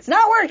mirror. Right. It's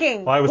not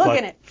working. Well, Look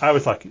in it. I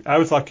was lucky. I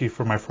was lucky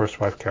for my first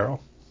wife,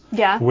 Carol.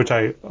 Yeah. Which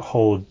I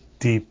hold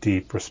deep,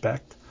 deep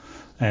respect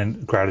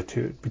and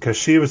gratitude, because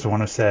she was the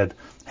one who said,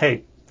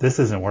 hey, this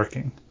isn't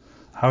working.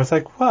 I was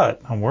like,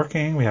 what? I'm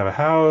working. We have a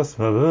house.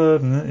 Blah, blah,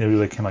 blah. It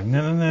really came like,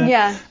 no.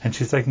 Yeah. And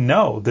she's like,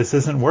 no, this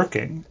isn't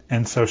working.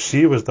 And so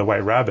she was the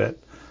white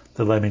rabbit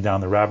that led me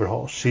down the rabbit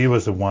hole. She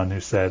was the one who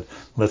said,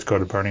 let's go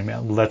to Burning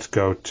Man. Let's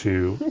go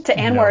to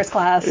Anwar's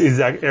class.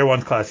 Exactly.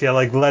 Anwar's class.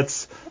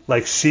 Yeah,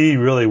 she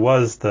really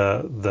was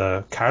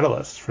the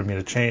catalyst for me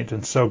to change,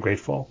 and so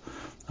grateful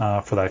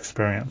for that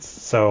experience.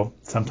 So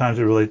sometimes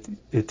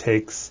it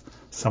takes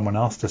someone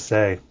else to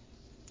say,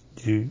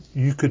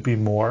 you could be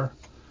more.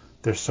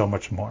 There's so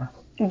much more.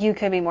 You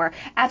could be more.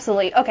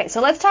 Absolutely. Okay, so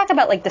let's talk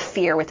about like the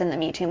fear within the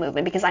Me Too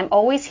movement, because I'm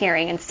always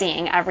hearing and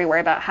seeing everywhere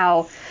about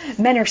how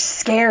men are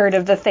scared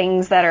of the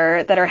things that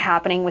are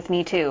happening with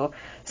Me Too.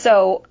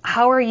 So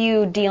how are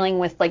you dealing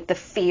with like the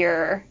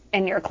fear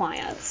in your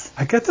clients?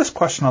 I get this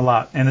question a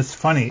lot, and it's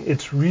funny.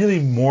 It's really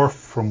more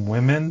from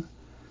women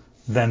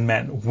than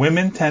men.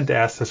 Women tend to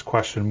ask this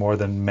question more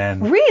than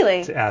men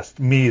Really? to ask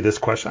me this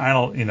question. I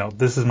don't,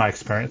 this is my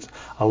experience.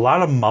 A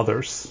lot of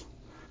mothers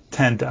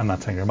tend to, I'm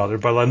not saying your mother,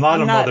 but a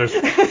lot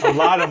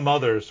of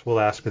mothers will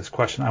ask this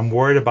question. I'm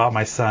worried about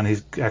my son.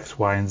 He's X,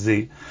 Y, and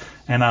Z.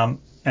 And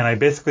I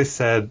basically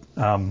said,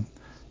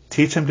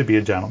 teach him to be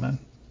a gentleman.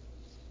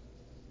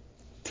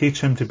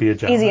 Teach him to be a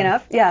gentleman. Easy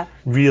enough? Yeah.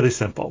 Really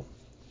simple.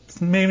 It's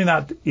maybe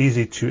not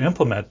easy to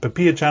implement, but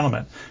be a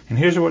gentleman. And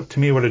here's what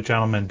a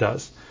gentleman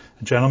does.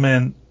 A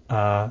gentleman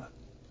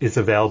is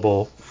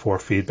available for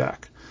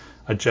feedback.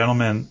 A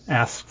gentleman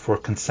asks for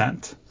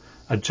consent.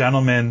 A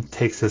gentleman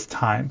takes his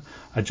time.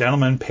 A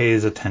gentleman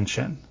pays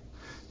attention.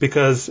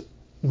 Because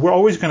we're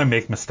always going to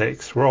make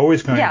mistakes. We're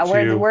always going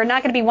to... we're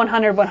not going to be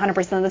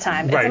 100% of the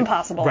time. Right, it's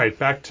impossible. Right.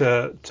 Back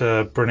to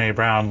Brene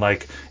Brown,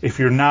 like, if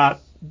you're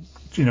not,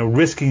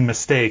 risking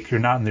mistake, you're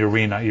not in the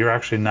arena. You're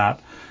actually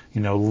not,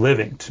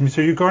 living.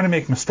 So you're going to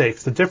make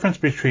mistakes. The difference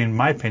between,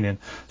 my opinion,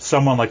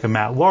 someone like a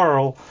Matt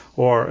Laurel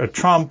or a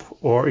Trump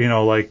or,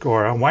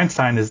 or a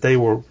Weinstein is they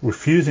were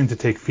refusing to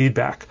take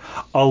feedback.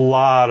 A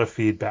lot of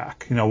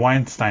feedback.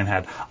 Weinstein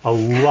had a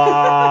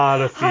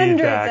lot of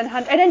feedback.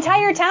 Hundreds, an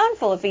entire town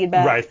full of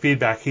feedback. Right,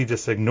 feedback he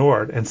just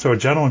ignored. And so a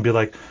gentleman would be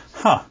like,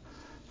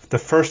 the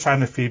first time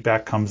the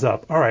feedback comes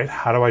up, all right,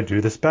 how do I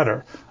do this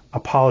better?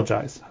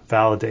 Apologize,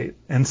 validate.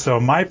 And so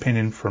my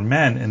opinion for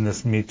men in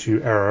this Me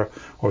Too era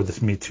or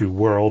this Me Too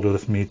world or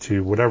this Me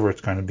Too whatever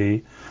it's going to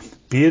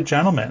be a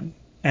gentleman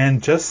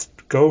and just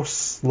go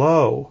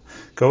slow.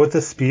 Go at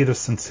the speed of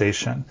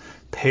sensation.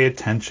 Pay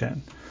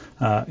attention.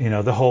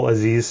 The whole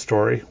Aziz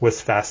story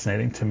was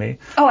fascinating to me.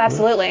 Oh,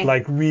 absolutely.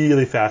 Like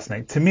really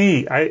fascinating. To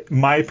me,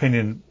 my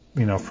opinion,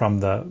 from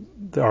the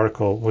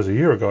article was a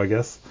year ago, I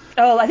guess.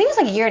 Oh, I think it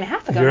was like a year and a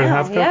half ago.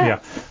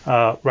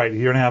 Yeah. Right, a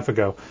year and a half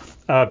ago.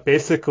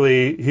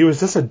 Basically, he was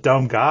just a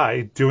dumb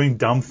guy doing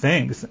dumb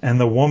things, and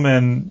the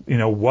woman,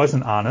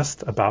 wasn't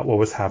honest about what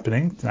was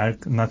happening. I'm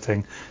not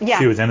saying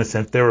she was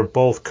innocent. They were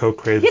both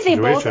co-created the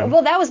situation.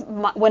 Well, that was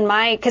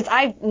because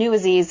I knew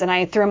Aziz and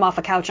I threw him off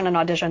a couch in an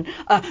audition.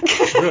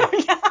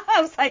 Really? Yeah,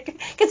 I was like,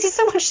 because he's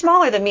so much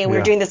smaller than me, and we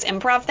were doing this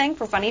improv thing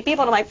for funny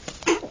people, and I'm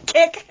like,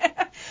 kick.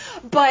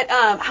 But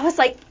I was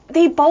like,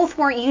 they both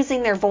weren't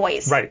using their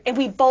voice. Right. And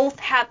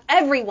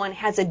everyone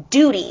has a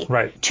duty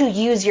to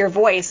use your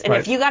voice. And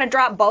if you got to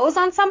drop bows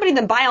on somebody,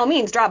 then by all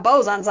means drop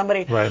bows on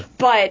somebody. Right.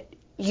 But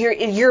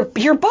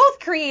you're both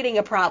creating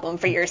a problem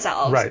for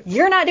yourselves. Right.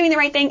 You're not doing the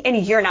right thing,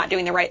 and you're not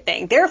doing the right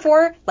thing.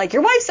 Therefore, like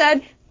your wife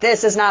said,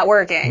 this is not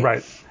working.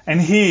 Right.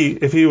 And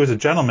if he was a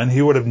gentleman,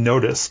 he would have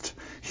noticed.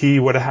 He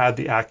would have had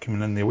the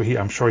acumen, and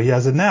I'm sure he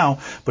has it now,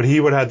 but he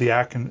would have had the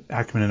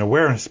acumen and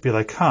awareness to be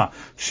like,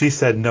 she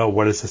said no,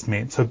 what does this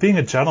mean? So being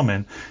a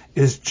gentleman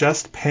is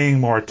just paying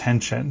more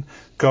attention,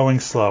 going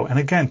slow. And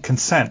again,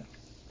 consent.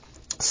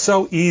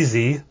 So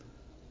easy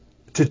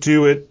to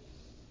do it,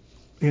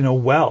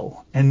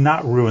 well, and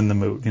not ruin the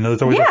mood.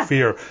 There's always a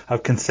fear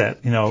of consent,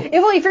 Well,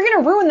 if you're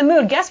going to ruin the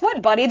mood, guess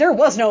what, buddy? There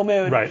was no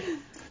mood. Right.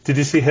 Did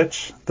you see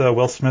Hitch, the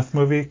Will Smith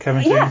movie,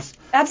 Kevin James?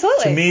 Yeah,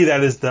 absolutely. To me,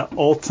 that is the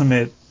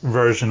ultimate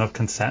version of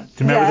consent.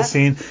 Do you remember the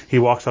scene? He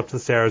walks up to the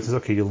stairs and says,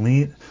 okay, you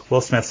lean.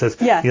 Will Smith says,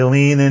 you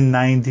lean in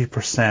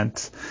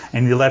 90%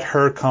 and you let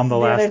her come the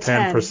last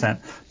 10%.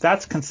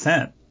 That's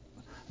consent.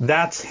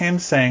 That's him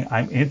saying,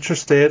 I'm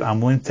interested,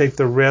 I'm willing to take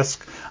the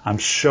risk, I'm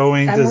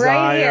showing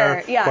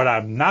desire, but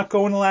I'm not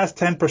going the last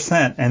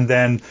 10%, and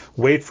then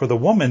wait for the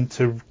woman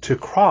to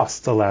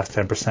cross the last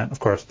 10%. Of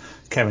course,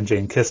 Kevin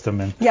Jane kissed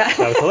him, and that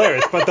was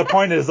hilarious. But the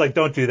point is,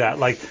 don't do that.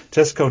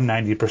 Just go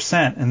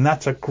 90%, and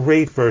that's a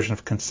great version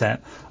of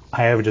consent.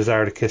 I have a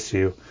desire to kiss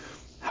you.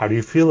 How do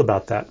you feel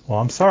about that? Well,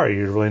 I'm sorry,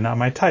 you're really not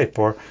my type.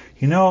 Or,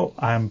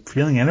 I'm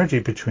feeling energy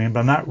between,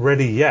 but I'm not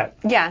ready yet.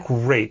 Yeah.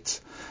 Great.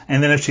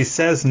 And then if she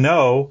says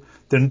no,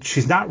 then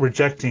she's not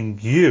rejecting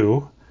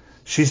you.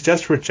 She's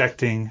just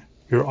rejecting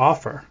your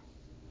offer.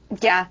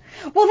 Yeah.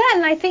 Well,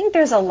 then I think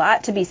there's a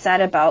lot to be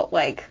said about,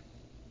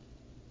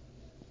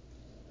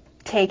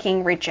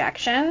 taking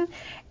rejection.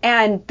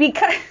 And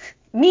because,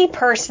 me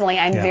personally,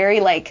 I'm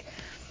very,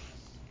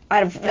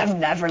 I've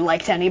never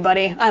liked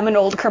anybody. I'm an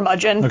old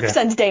curmudgeon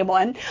since day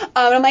one. And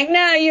I'm like,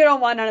 nah, you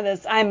don't want none of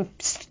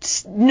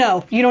this.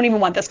 No, you don't even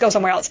want this. Go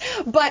somewhere else.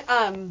 But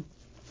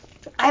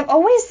I've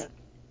always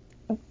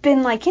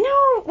been I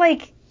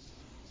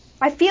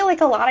feel like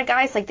a lot of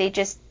guys, they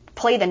just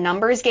play the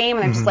numbers game,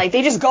 and they're just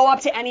they just go up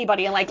to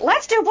anybody and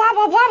let's do blah,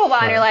 blah, blah, blah, blah.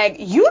 And you're like,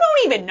 you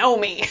don't even know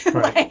me.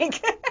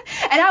 Right.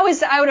 And I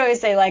would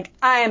always say,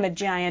 I am a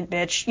giant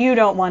bitch. You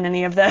don't want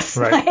any of this.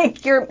 Right.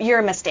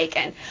 You're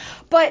mistaken.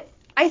 But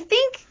I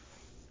think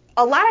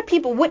a lot of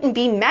people wouldn't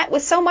be met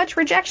with so much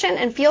rejection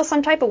and feel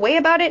some type of way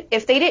about it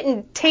if they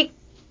didn't take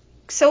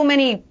so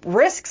many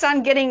risks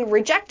on getting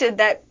rejected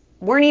that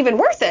weren't even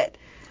worth it.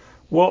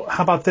 Well,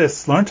 how about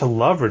this? Learn to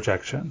love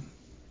rejection.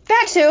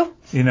 That too.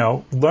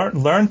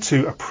 Learn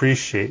to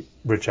appreciate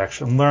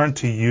rejection. Learn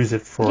to use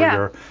it for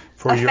your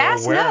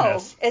fast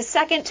awareness. no is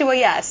second to a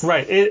yes.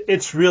 Right.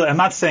 It's really, I'm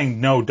not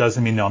saying no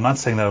doesn't mean no. I'm not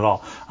saying that at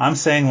all. I'm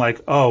saying like,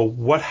 oh,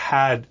 what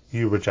had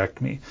you reject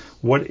me?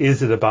 What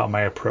is it about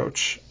my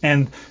approach?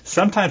 And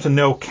sometimes a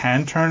no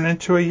can turn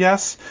into a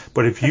yes,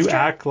 but if you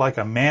act like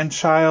a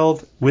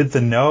man-child with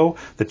the no,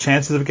 the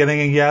chances of getting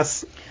a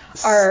yes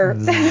are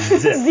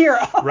zero.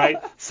 Right?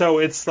 So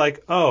it's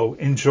like, oh,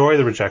 enjoy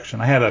the rejection.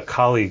 I had a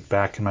colleague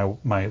back in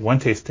my One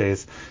Taste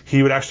days.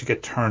 He would actually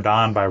get turned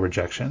on by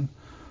rejection.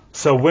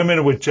 So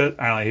women would just,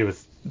 I don't know, he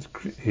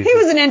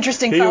was an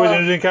interesting fellow. He was an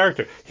interesting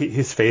character.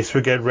 His face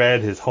would get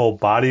red. His whole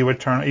body would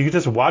turn. You could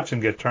just watch him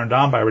get turned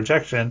on by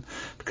rejection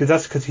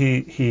because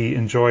he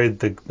enjoyed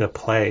the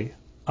play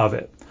of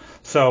it.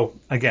 So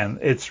again,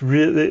 it's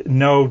really,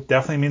 no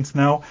definitely means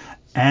no.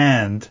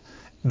 And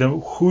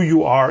who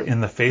you are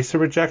in the face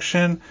of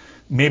rejection,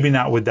 maybe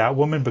not with that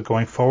woman, but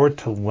going forward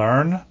to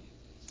learn,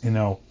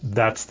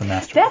 that's the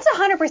master. That's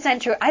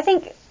 100% true. I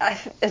think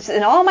it's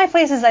in all my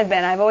places I've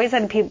been, I've always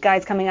had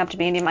guys coming up to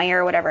me in my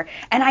ear or whatever,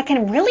 and I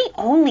can really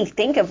only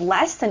think of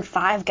less than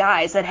 5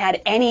 guys that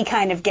had any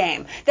kind of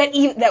game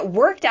that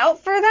worked out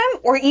for them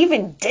or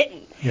even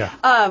didn't. Yeah.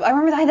 I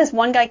remember I had this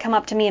one guy come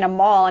up to me in a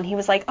mall, and he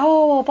was like,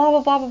 oh, blah,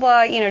 blah, blah, blah,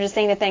 blah, just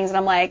saying the things, and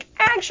I'm like,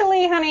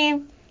 actually,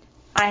 honey,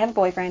 I have a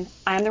boyfriend.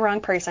 I'm the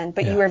wrong person,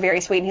 but you are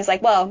very sweet. And he's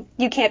like, well,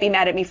 you can't be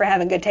mad at me for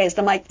having good taste.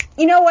 I'm like,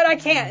 you know what? I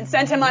can't.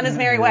 Sent him on his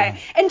merry way.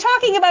 And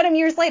talking about him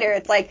years later,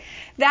 it's like,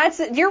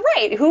 you're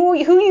right. Who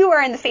you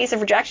are in the face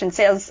of rejection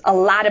says a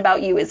lot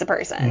about you as a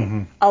person.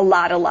 Mm-hmm. A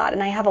lot.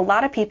 And I have a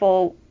lot of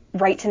people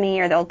write to me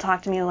or they'll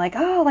talk to me like,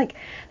 oh, like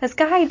this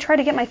guy tried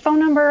to get my phone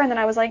number. And then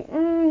I was like,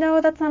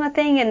 no, that's not a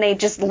thing. And they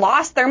just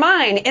lost their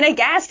mind in a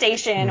gas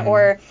station. Mm-hmm.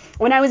 Or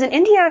when I was in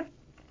India,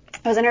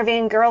 I was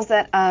interviewing girls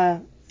that,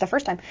 the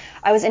first time,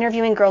 I was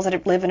interviewing girls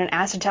that live in an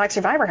acid attack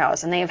survivor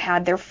house, and they have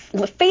had their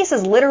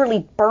faces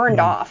literally burned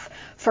off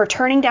for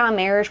turning down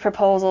marriage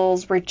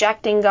proposals,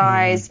 rejecting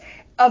guys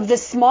of the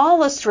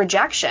smallest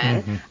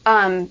rejection.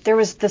 There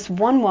was this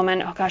one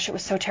woman, oh gosh, it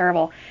was so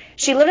terrible.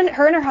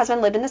 Her and her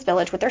husband lived in this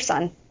village with their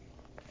son.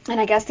 And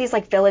I guess these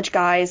village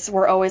guys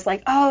were always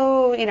like,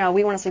 oh,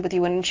 we want to sleep with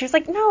you. And she was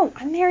like, no,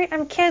 I'm married,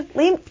 I'm a kid,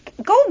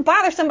 go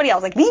bother somebody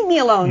else. Leave me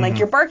alone.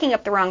 You're barking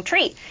up the wrong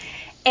tree.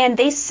 And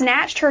they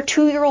snatched her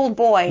 2-year-old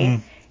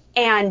boy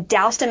and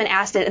doused him in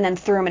acid and then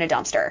threw him in a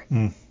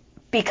dumpster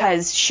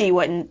because she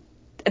wouldn't.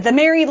 The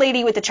married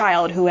lady with the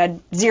child who had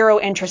zero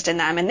interest in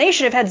them, and they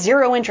should have had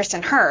zero interest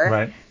in her.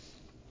 Right.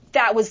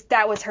 That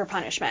was her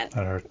punishment.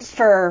 That hurts.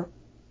 For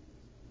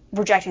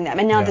rejecting them.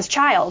 And now this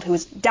child who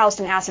was doused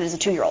in acid as a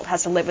 2-year-old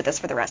has to live with this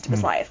for the rest of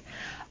his life.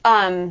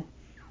 But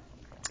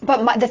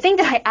the thing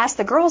that I asked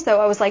the girls,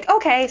 though, I was like,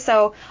 okay,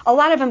 so a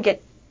lot of them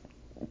get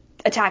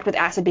attacked with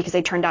acid because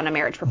they turned down a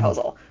marriage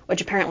proposal, which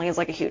apparently is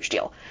a huge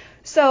deal.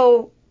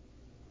 So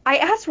I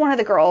asked one of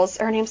the girls,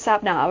 her name's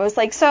Sapna, I was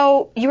like,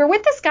 so you were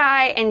with this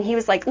guy and he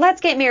was like,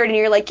 let's get married, and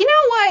you're like, you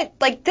know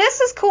what,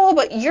 this is cool,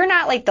 but you're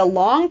not the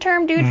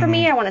long-term dude for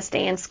me. I want to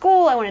stay in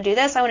school, I want to do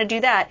this, I want to do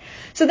that.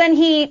 So then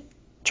he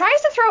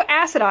tries to throw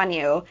acid on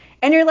you,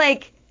 and you're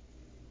like,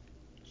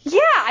 yeah,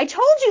 I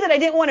told you that I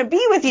didn't want to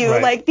be with you,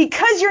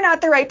 because you're not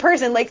the right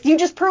person, you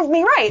just proved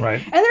me right.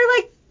 And they're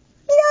like,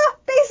 yeah,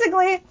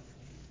 basically.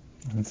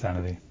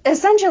 Insanity.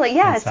 Essentially,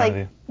 yeah.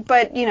 Insanity. It's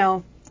but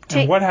and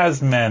what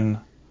has men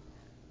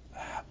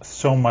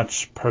so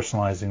much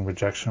personalizing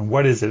rejection?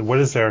 What is it? What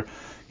is there?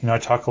 I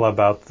talk a lot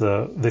about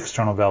the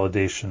external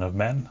validation of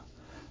men.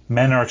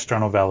 Men are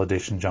external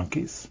validation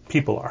junkies.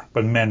 People are,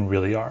 but men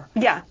really are.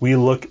 Yeah. We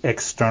look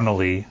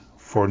externally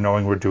for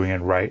knowing we're doing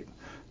it right.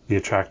 The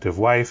attractive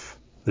wife,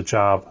 the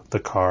job, the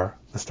car,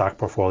 the stock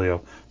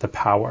portfolio, the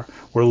power.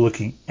 We're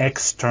looking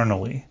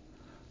externally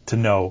to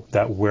know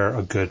that we're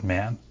a good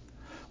man.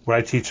 What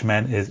I teach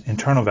men is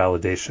internal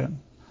validation.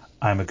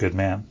 I'm a good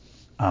man.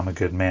 I'm a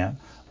good man.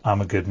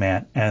 I'm a good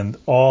man. And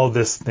all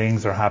these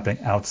things are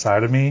happening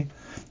outside of me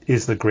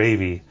is the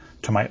gravy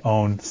to my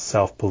own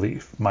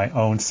self-belief, my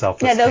own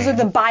self-esteem. Yeah, those are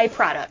the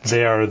byproduct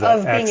they are the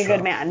of extra. Being a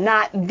good man,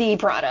 not the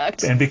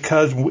product. And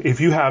because if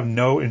you have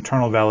no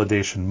internal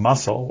validation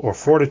muscle or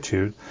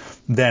fortitude,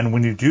 then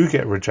when you do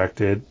get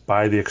rejected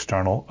by the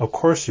external, of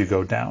course you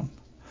go down.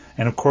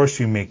 And of course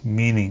you make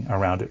meaning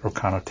around it or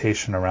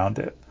connotation around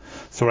it.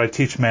 So what I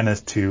teach men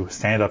is to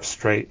stand up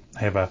straight.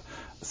 I have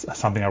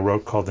something I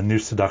wrote called the New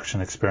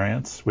Seduction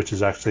Experience, which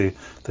is actually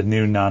the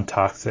new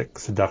non-toxic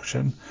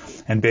seduction.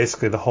 And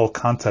basically the whole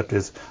concept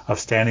is of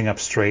standing up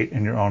straight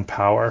in your own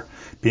power,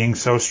 being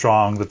so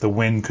strong that the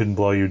wind couldn't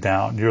blow you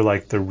down. You're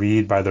like the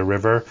reed by the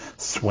river,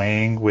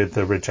 swaying with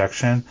the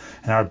rejection.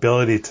 And our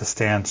ability to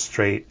stand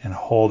straight and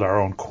hold our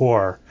own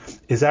core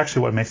is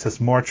actually what makes us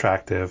more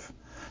attractive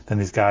than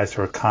these guys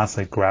who are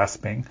constantly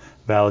grasping,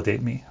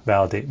 validate me,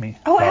 validate me.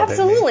 Oh, validate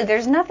absolutely. Me.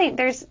 There's nothing,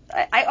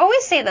 I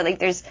always say that,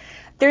 there's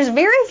there's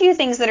very few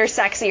things that are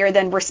sexier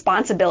than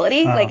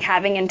responsibility, like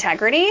having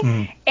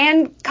integrity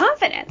and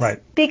confidence.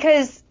 Right.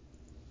 Because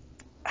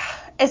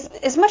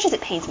as much as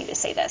it pains me to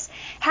say this,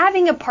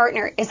 having a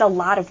partner is a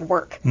lot of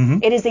work.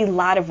 It is a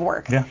lot of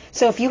work. Yeah.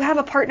 So if you have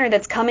a partner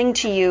that's coming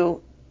to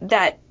you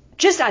that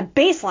just on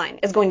baseline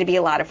is going to be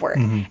a lot of work,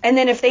 and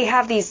then if they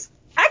have these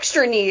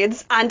extra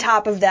needs on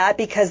top of that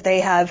because they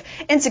have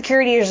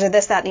insecurities or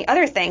this, that, and the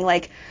other thing,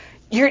 like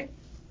you're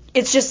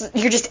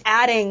just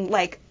adding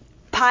like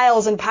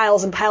piles and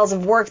piles and piles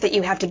of work that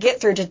you have to get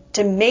through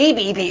to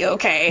maybe be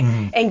okay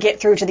and get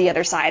through to the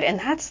other side. And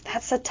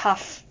that's a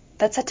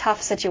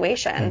tough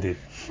situation. Indeed.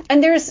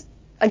 And there's,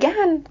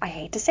 again, I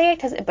hate to say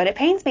it but it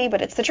pains me,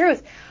 but it's the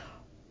truth.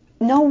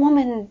 No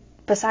woman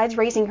besides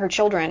raising her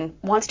children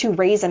wants to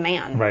raise a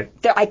man. Right.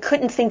 I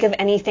couldn't think of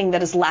anything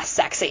that is less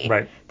sexy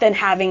than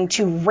having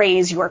to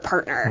raise your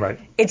partner. Right.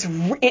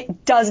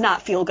 It does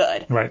not feel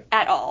good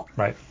at all.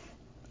 Right.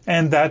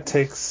 And that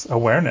takes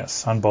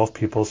awareness on both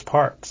people's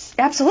parts.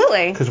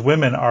 Absolutely. Because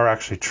women are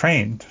actually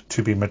trained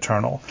to be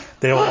maternal.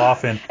 They'll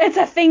often... It's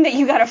a thing that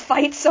you got to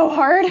fight so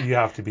hard. You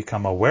have to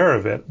become aware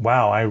of it.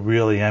 Wow, I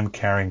really am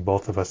carrying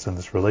both of us in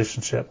this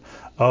relationship.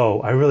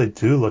 Oh, I really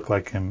do look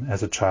like him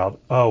as a child.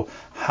 Oh,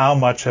 how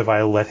much have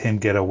I let him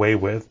get away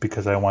with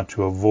because I want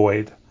to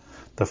avoid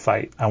the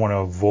fight. I want to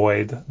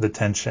avoid the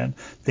tension.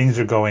 Things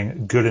are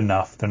going good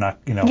enough. They're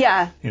not,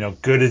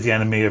 good is the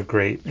enemy of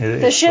great.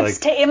 The ship's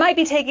it might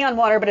be taking on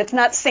water, but it's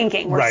not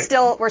sinking. We're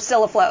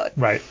still afloat.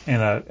 Right. In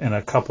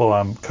a couple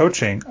I'm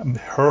coaching,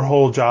 her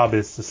whole job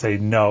is to say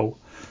no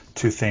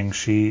to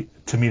things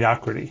to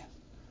mediocrity.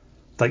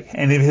 Like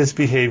any of his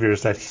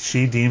behaviors that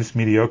she deems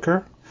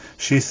mediocre,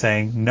 she's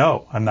saying,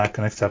 no, I'm not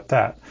going to accept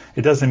that.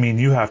 It doesn't mean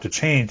you have to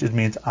change. It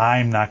means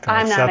I'm not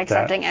going to accept that. I'm not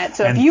accepting it.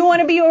 So if you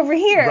want to be over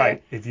here.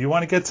 Right. If you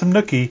want to get some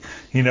nookie,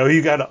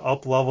 you got to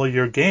up-level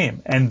your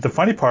game. And the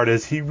funny part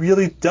is he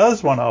really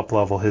does want to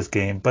up-level his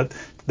game, but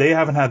they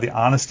haven't had the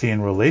honesty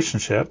in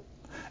relationship,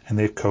 and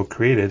they've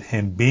co-created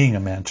him being a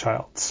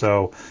man-child.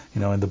 So,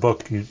 in the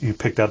book, you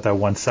picked out that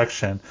one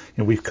section,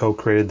 we've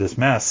co-created this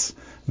mess.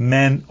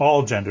 Men,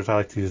 all genders, I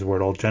like to use the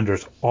word all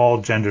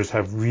genders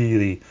have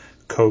really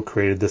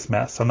co-created this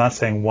mess. I'm not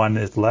saying one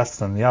is less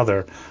than the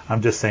other.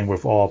 I'm just saying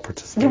we've all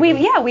participated.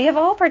 We have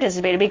all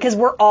participated because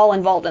we're all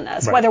involved in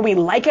this, whether we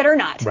like it or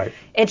not. Right.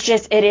 It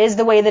is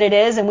the way that it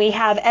is, and we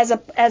have as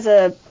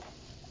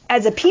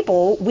a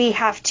people, we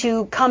have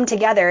to come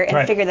together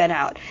and figure that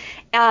out.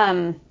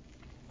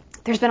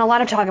 There's been a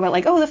lot of talk about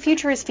the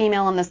future is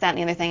female and this, that, and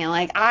the other thing,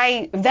 and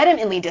I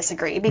vehemently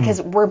disagree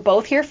because we're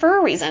both here for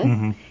a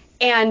reason,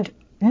 and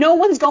no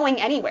one's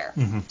going anywhere.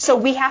 So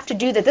we have to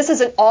do that. This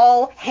is an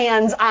all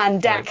hands on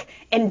deck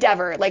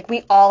endeavor.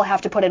 We all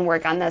have to put in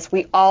work on this.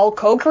 We all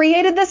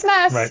co-created this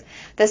mess. Right.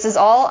 This is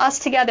all us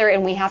together,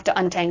 and we have to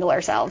untangle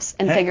ourselves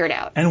and figure it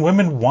out. And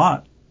women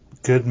want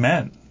good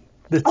men.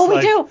 We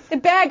do. They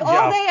bag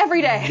all day,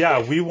 every day.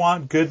 Yeah, we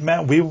want good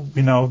men.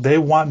 They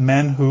want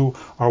men who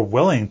are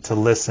willing to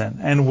listen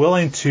and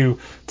willing to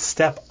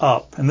step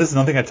up. And this is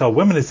another thing I tell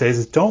women these days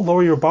is don't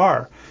lower your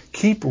bar.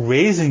 Keep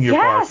raising your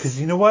bar,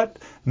 because you know what?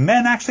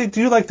 Men actually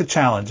do like the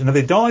challenge. And if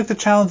they don't like the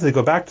challenge, they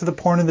go back to the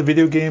porn and the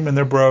video game and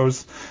their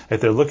bros.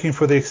 If they're looking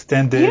for the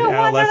extended adolescence, you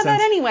don't want none of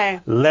that anyway.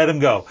 Let them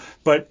go.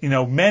 But,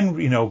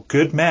 men,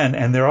 good men,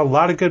 and there are a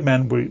lot of good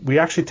men, we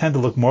actually tend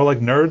to look more like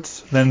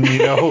nerds than,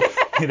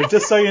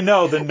 just so you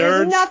know, the nerds.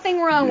 There's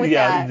nothing wrong with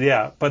that.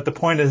 Yeah. But the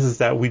point is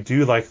that we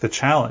do like the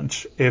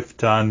challenge if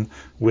done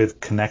with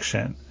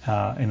connection.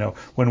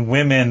 When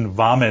women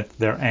vomit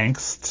their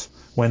angst,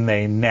 when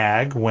they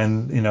nag,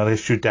 when, they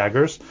shoot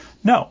daggers,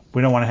 no,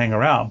 we don't want to hang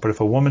around. But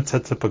if a woman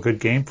sets up a good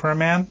game for a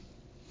man,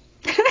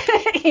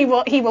 he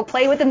will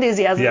play with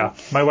enthusiasm. Yeah.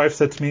 My wife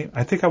said to me,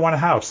 I think I want a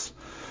house.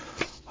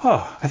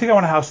 Oh, I think I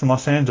want a house in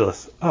Los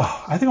Angeles.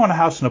 Oh, I think I want a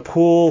house in a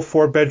pool,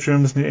 4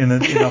 bedrooms.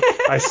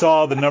 I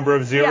saw the number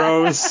of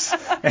zeros,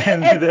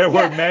 and there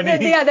were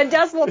many. The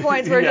decimal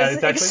points were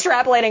just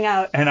extrapolating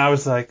out. And I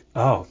was like,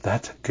 oh,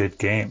 that's a good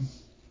game.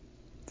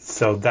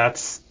 So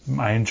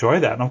I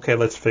enjoy that. Okay,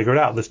 let's figure it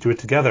out. Let's do it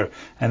together.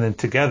 And then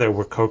together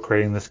we're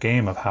co-creating this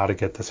game of how to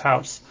get this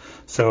house.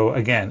 So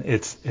again,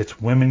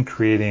 it's women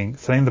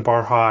setting the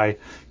bar high,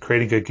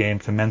 creating good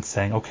games, and men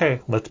saying,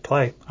 okay, let's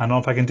play. I don't know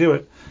if I can do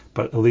it,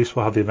 but at least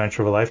we'll have the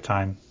adventure of a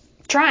lifetime.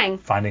 Trying.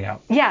 Finding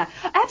out. Yeah,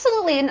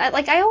 absolutely. And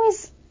I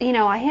always,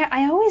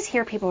 I always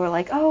hear people who are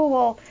like, oh,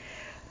 well,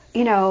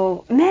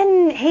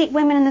 men hate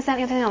women and this, that, and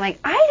the other thing. I'm like,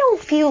 I don't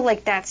feel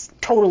like that's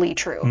totally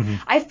true.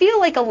 I feel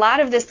like a lot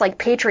of this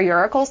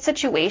patriarchal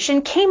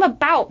situation came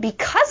about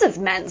because of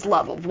men's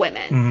love of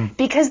women,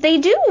 because they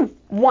do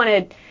want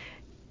to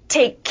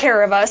take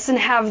care of us and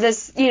have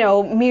this,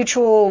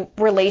 mutual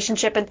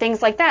relationship and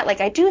things like that.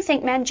 I do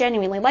think men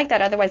genuinely like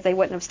that. Otherwise, they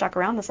wouldn't have stuck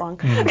around this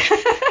long.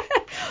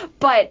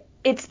 But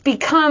it's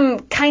become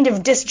kind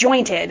of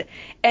disjointed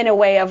in a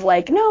way of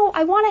no,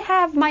 I want to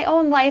have my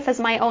own life as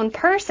my own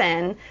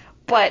person,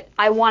 but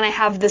I want to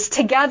have this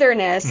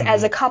togetherness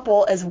as a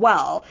couple as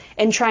well,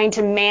 and trying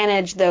to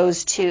manage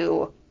those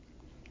two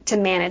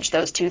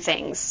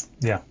things.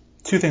 Yeah.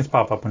 two things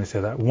pop up when you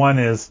say that. One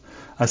is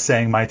a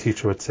saying my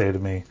teacher would say to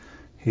me.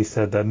 He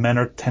said that men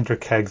are tender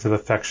kegs of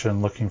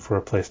affection looking for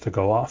a place to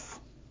go off.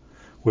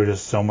 We're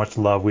just so much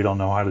love, we don't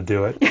know how to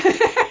do it.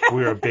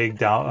 We're a big,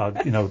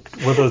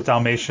 we're those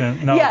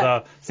Dalmatian,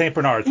 the St.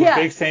 Bernards. We're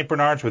big St.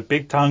 Bernards with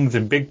big tongues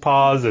and big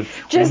paws and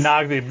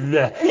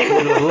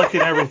we're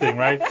licking everything,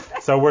 right?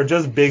 So we're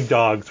just big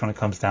dogs when it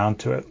comes down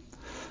to it.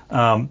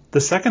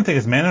 The second thing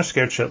is men are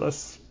scared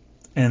shitless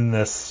in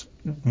this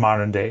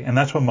modern day, and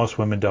that's what most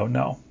women don't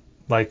know.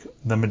 Like,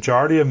 the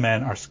majority of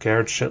men are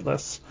scared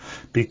shitless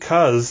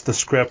because the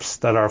scripts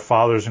that our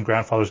fathers and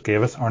grandfathers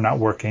gave us are not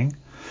working.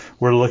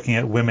 We're looking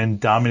at women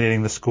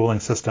dominating the schooling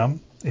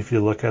system. If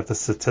you look at the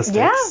statistics.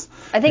 Yeah.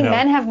 I think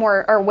women have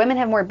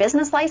more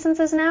business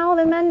licenses now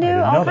than men do.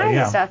 All kinds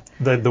of stuff.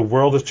 The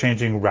world is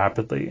changing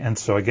rapidly. And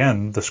so,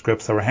 again, the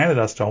scripts that were handed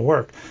us don't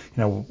work.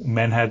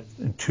 Men had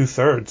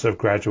 2/3 of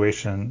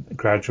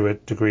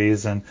graduate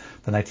degrees in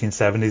the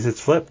 1970s.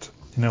 It's flipped.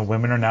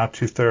 Women are now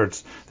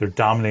 2/3. They're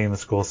dominating the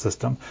school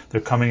system. They're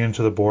coming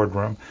into the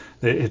boardroom.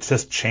 It's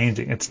just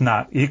changing. It's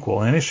not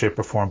equal in any shape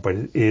or form, but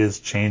it is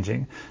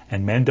changing.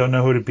 And men don't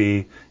know who to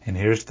be. And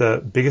here's the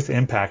biggest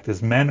impact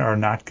is men are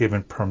not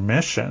given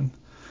permission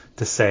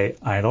to say,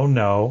 I don't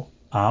know,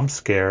 I'm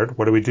scared.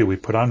 What do? We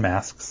put on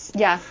masks.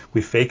 Yeah.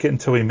 We fake it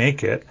until we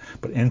make it.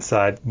 But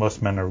inside,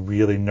 most men are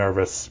really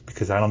nervous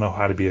because I don't know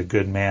how to be a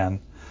good man,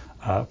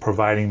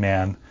 providing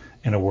man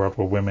in a world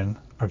where women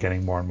are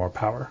getting more and more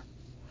power.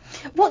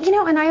 Well,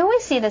 and I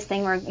always see this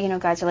thing where,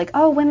 guys are like,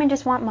 oh, women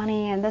just want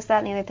money and this, that,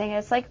 and the other thing.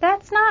 It's like,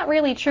 that's not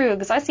really true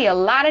because I see a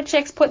lot of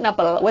chicks putting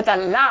up with a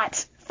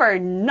lot for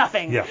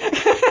nothing. Yeah.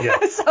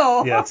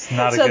 So it's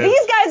not so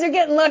these guys are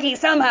getting lucky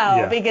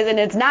somehow and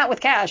it's not with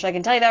cash. I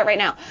can tell you that right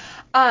now.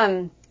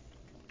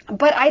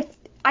 But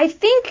I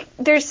think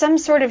there's some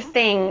sort of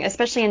thing,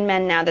 especially in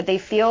men now, that they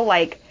feel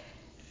like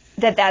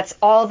that's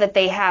all that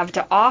they have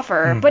to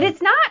offer. Mm-hmm. But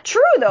it's not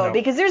true, though,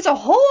 because there's a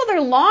whole other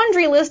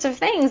laundry list of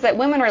things that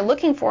women are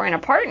looking for in a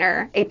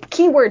partner, a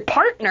keyword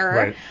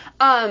partner,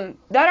 that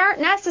aren't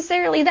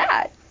necessarily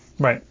that.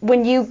 Right.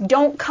 When you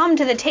don't come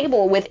to the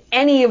table with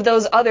any of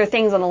those other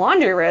things on the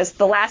laundry list,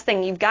 the last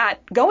thing you've got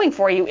going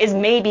for you is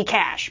maybe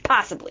cash,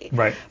 possibly.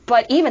 Right.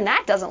 But even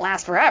that doesn't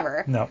last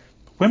forever. No.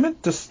 Women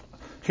just...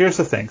 Here's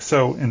the thing.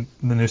 So in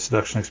the new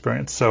seduction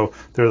experience, so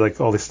there are like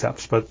all these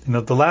steps, but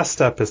the last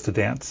step is to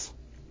dance.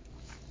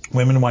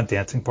 Women want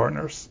dancing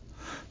partners.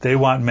 They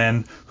want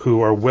men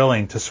who are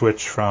willing to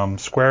switch from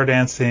square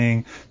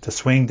dancing to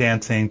swing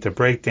dancing to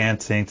break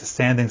dancing to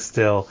standing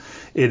still.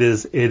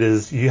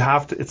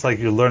 It's like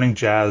you're learning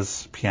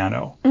jazz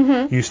piano.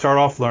 Mm-hmm. You start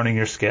off learning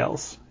your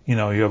scales. You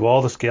have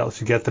all the scales.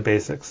 You get the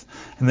basics.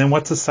 And then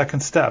what's the second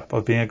step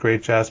of being a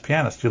great jazz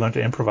pianist? You learn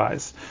to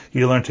improvise.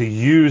 You learn to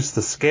use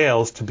the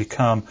scales to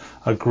become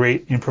a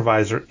great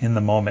improviser in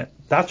the moment.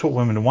 That's what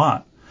women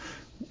want.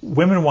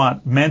 Women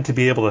want men to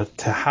be able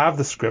to have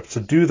the scripts,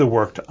 to do the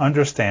work, to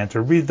understand,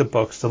 to read the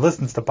books, to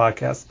listen to the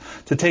podcasts,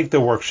 to take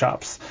the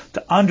workshops,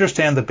 to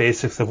understand the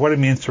basics of what it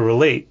means to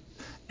relate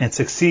and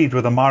succeed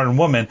with a modern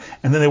woman.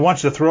 And then they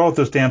want you to throw out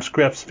those damn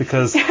scripts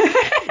because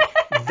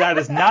that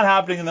is not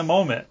happening in the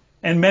moment.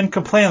 And men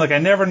complain, like, I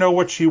never know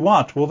what she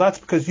wants. Well, that's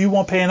because you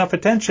won't pay enough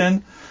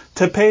attention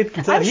to pay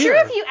to I'm hear. sure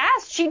if you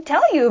asked, she'd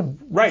tell you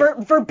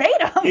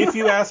verbatim. If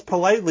you asked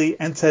politely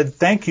and said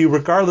thank you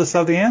regardless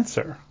of the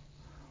answer.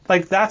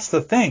 Like, that's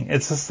the thing.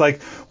 It's just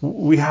like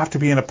we have to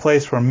be in a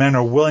place where men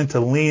are willing to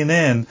lean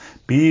in,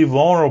 be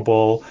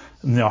vulnerable,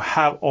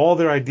 have all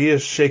their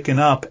ideas shaken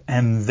up,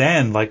 and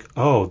then like,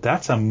 oh,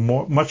 that's a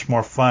much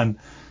more fun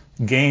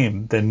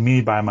game than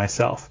me by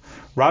myself.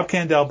 Rob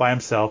Kandell by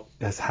himself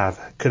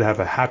could have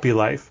a happy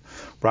life.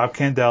 Rob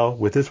Kandell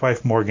with his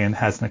wife Morgan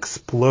has an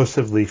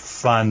explosively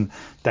fun,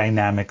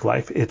 dynamic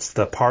life. It's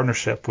the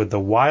partnership with the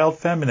wild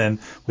feminine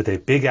with a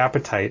big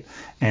appetite,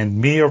 and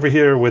me over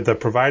here with the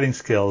providing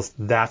skills.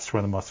 That's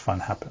where the most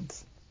fun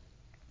happens.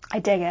 I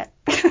dig it.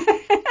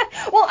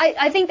 Well,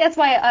 I think that's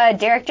why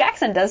Derek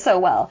Jackson does so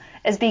well,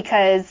 is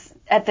because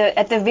at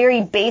the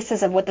very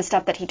basis of what the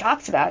stuff that he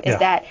talks about is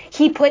that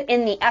he put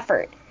in the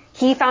effort.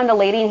 He found a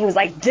lady and he was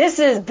like, this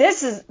is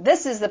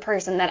the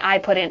person that I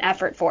put in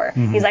effort for.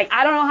 Mm-hmm. He's like,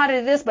 I don't know how to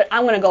do this, but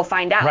I'm going to go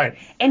find out. Right.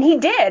 And he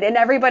did. And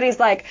everybody's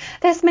like,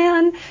 this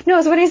man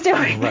knows what he's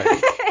doing.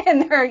 Right.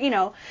 And they're,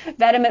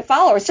 vehement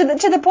followers to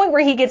the point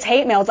where he gets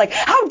hate mail. It's like,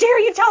 how dare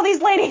you tell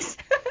these ladies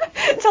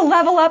to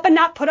level up and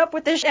not put up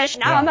with this shit.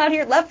 Now I'm out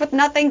here left with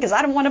nothing because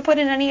I don't want to put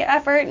in any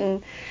effort.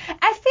 And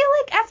I feel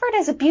like effort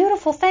is a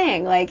beautiful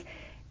thing. Like,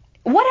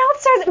 what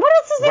else is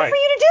there for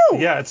you to do?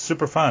 Yeah, it's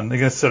super fun. They're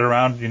going to sit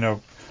around,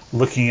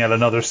 looking at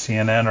another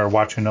CNN or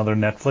watching another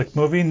Netflix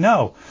movie.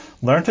 No,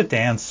 learn to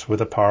dance with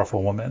a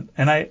powerful woman.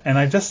 And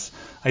I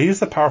use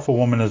the powerful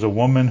woman as a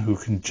woman who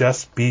can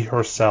just be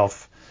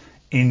herself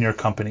in your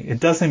company. It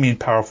doesn't mean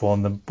powerful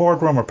in the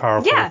boardroom or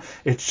powerful. Yeah.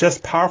 It's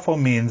just powerful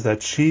means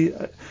that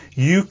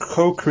you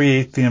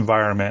co-create the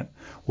environment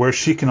where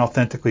she can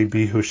authentically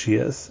be who she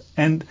is.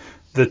 And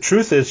the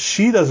truth is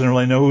she doesn't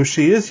really know who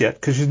she is yet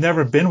because she's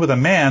never been with a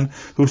man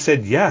who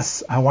said,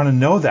 yes, I want to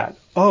know that.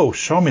 Oh,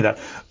 show me that.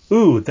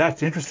 ooh,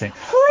 that's interesting.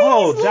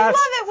 Please, love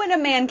it when a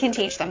man can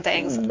teach them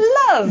things.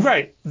 Love.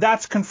 Right.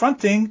 That's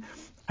confronting.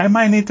 I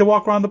might need to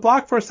walk around the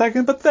block for a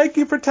second, but thank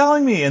you for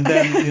telling me. And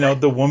then,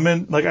 the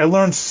woman, like, I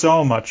learned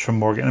so much from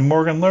Morgan, and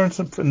Morgan learns,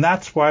 and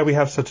that's why we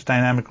have such a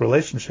dynamic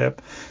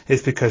relationship,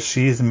 is because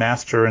she's a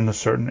master in a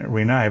certain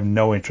arena I have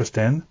no interest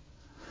in,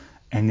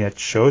 and yet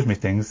shows me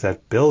things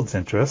that builds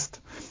interest,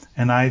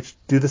 and I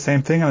do the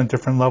same thing on a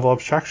different level of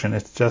abstraction.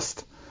 It's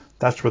just,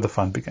 that's where the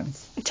fun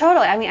begins.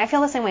 Totally. I mean, I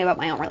feel the same way about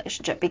my own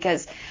relationship,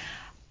 because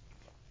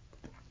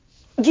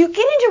you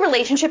get into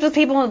relationships with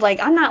people and, like,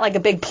 I'm not, like,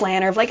 a big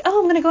planner of, like, oh,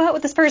 I'm going to go out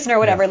with this person or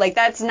whatever. Yeah. Like,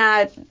 that's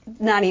not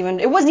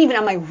even, it wasn't even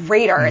on my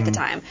radar at the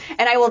time.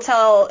 And I will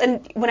tell,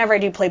 and whenever I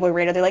do Playboy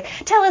Radar, they're like,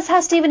 tell us how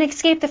Steven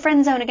escaped the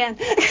friend zone again.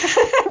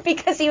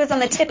 Because he was on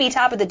the tippy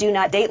top of the do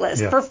not date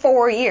list for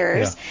 4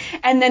 years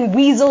and then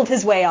weaseled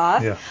his way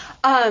off. Yeah.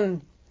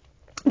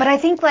 But I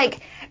think, like,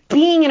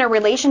 being in a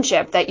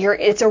relationship that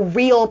it's a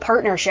real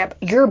partnership,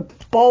 you're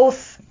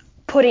both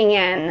putting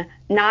in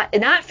not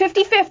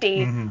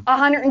 50-50,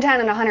 110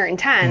 and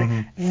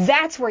 110,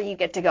 that's where you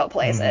get to go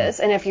places.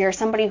 And if you're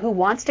somebody who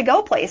wants to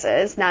go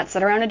places, not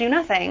sit around and do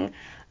nothing,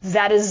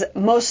 that is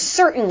most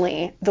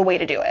certainly the way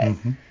to do it.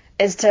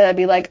 Is to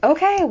be like,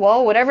 okay,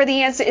 well, whatever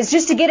the answer is,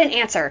 just to get an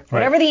answer. Right.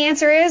 Whatever the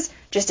answer is,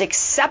 just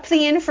accept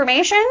the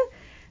information.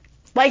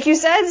 Like you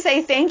said,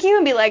 say thank you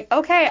and be like,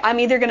 okay, I'm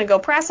either going to go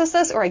process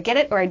this, or I get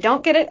it, or I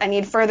don't get it. I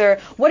need further,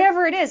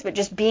 whatever it is, but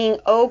just being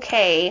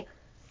okay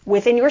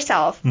within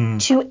yourself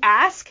to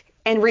ask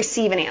and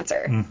receive an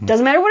answer.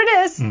 Doesn't matter what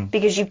it is,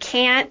 because you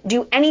can't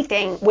do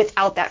anything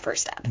without that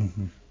first step.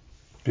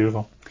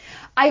 Beautiful.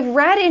 I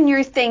read in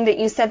your thing that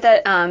you said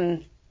that,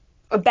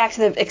 back to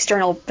the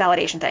external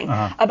validation thing,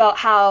 about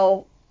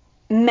how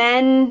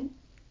men,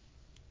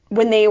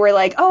 when they were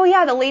like, oh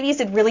yeah, the ladies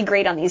did really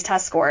great on these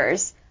test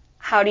scores,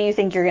 how do you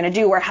think you're going to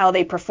do, or how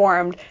they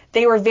performed,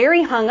 they were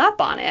very hung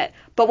up on it.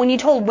 But when you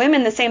told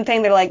women the same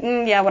thing, they're like,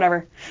 yeah,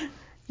 whatever.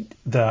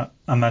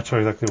 I'm not sure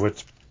exactly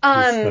which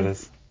that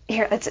is.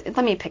 Here,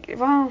 let me pick it.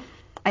 Well,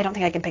 I don't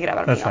think I can pick it up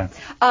out of the email.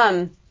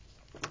 Fine.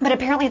 But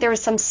apparently there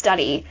was some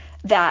study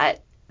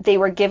that they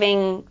were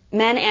giving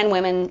men and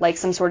women, like,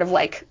 some sort of,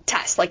 like,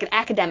 test, like an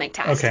academic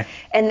test. Okay.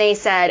 And they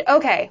said,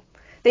 okay,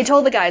 they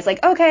told the guys,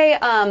 like, okay,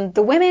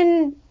 the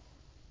women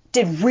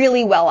did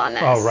really well on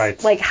this. Oh,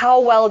 right. Like,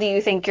 how well do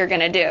you think you're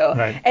going to do?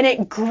 Right. And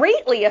it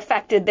greatly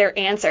affected their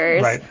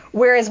answers. Right.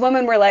 Whereas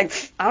women were like,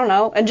 I don't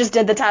know, and just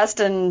did the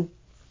test and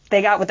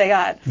they got what they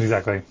got.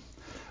 Exactly.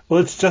 Well,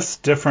 it's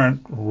just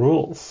different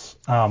rules.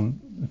 I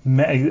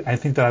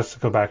think that has to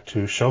go back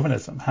to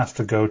chauvinism, has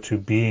to go to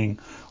being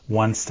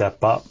one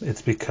step up.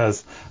 It's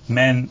because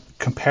men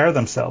compare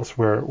themselves.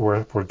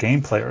 We're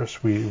game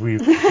players. We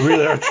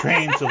really are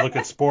trained to look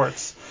at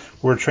sports.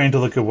 We're trained to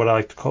look at what I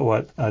like to call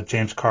what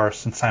James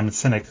Carse and Simon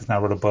Sinek has now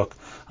wrote a book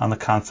on, the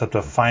concept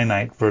of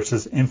finite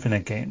versus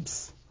infinite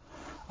games.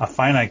 A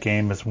finite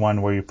game is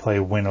one where you play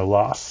win or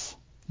loss.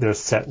 There's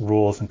set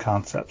rules and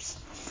concepts.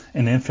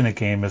 An infinite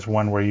game is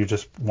one where you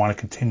just want to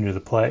continue to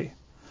play.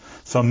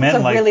 So men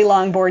it's a really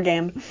long board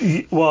game.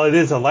 Well, it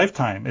is a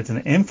lifetime. It's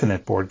an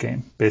infinite board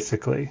game,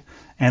 basically.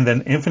 And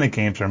then infinite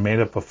games are made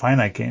up of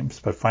finite games,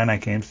 but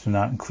finite games do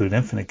not include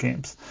infinite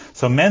games.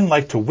 So men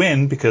like to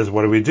win because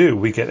what do?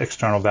 We get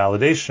external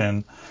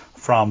validation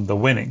from the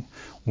winning.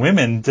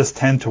 Women just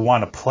tend to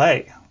want to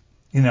play.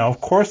 Of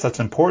course that's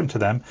important to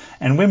them.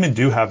 And women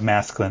do have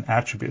masculine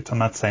attributes. I'm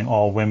not saying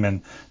all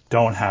women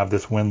don't have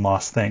this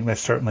win-loss thing. They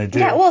certainly do.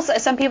 Yeah, well,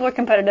 some people are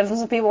competitive and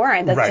some people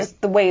aren't. That's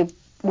just the way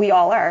we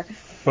all are.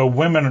 But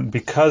women,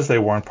 because they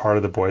weren't part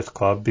of the boys'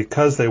 club,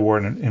 because they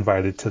weren't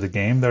invited to the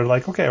game, they're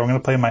like, okay, we're going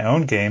to play my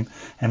own game.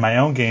 And my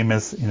own game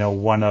is,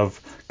 one of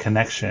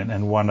connection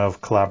and one of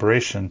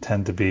collaboration.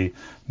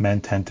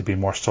 Men tend to be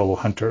more solo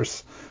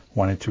hunters,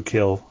 wanting to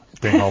kill,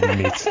 bring home the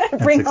meat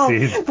and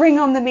succeed. Bring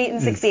home the meat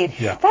and succeed.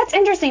 Yeah. That's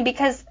interesting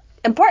because,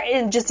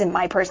 just in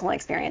my personal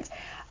experience,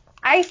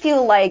 I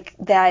feel like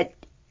that,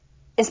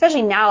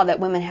 especially now that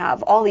women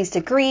have all these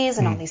degrees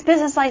and all these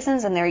business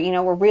licenses and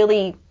they're, we're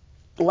really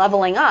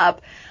leveling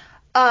up,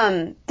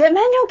 that men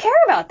don't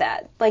care about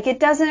that. Like, it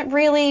doesn't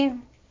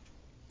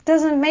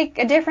make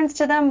a difference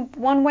to them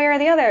one way or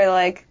the other.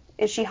 Like,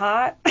 is she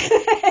hot?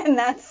 And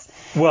that's...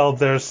 Well,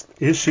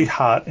 is she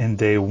hot in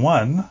day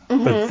 1,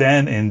 but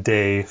then in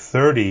day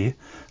 30,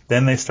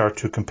 then they start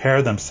to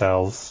compare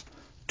themselves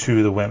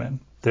to the women.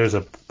 There's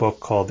a book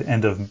called The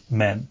End of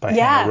Men by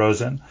Hannah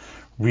Rosen.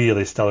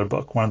 Really stellar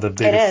book, one of the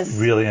biggest,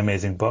 really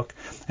amazing book,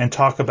 and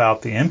talk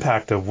about the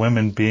impact of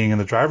women being in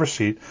the driver's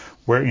seat,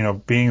 where,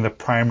 being the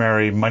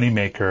primary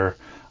moneymaker,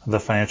 the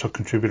financial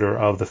contributor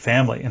of the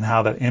family, and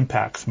how that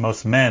impacts.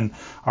 Most men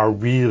are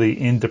really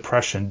in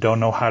depression, don't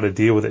know how to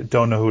deal with it,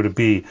 don't know who to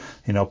be.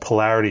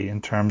 Polarity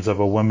in terms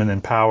of a woman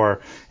in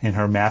power, in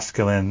her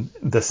masculine,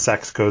 the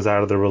sex goes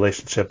out of the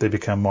relationship, they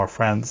become more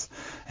friends.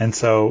 And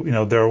so,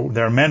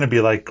 there are men to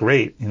be like,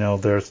 great,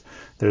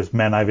 there's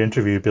men I've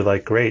interviewed be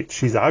like, great,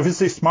 she's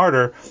obviously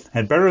smarter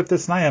and better at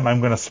this than I am,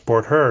 I'm going to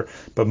support her.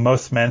 But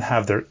most men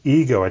have their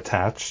ego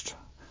attached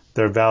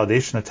their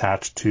validation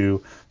attached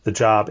to the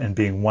job and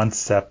being one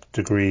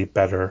degree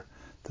better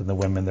than the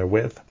women they're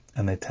with,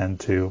 and they tend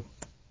to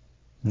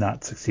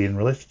not succeed in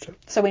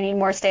relationships. So we need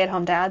more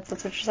stay-at-home dads.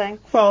 That's what you're saying?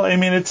 Well, I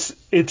mean,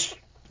 it's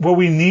what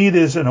we need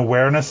is an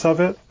awareness of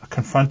it,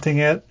 confronting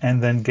it,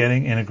 and then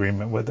getting in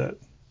agreement with it.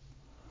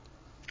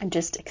 And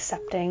just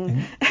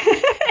accepting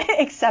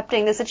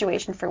the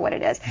situation for what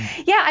it is.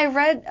 Yeah, I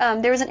read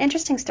there was an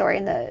interesting story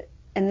in the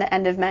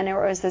End of Men.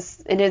 Where it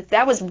was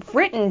that was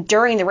written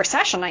during the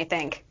recession, I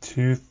think.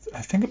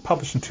 I think it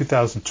published in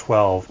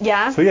 2012.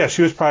 Yeah. So yeah,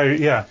 she was probably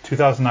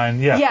 2009.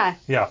 Yeah.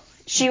 Yeah.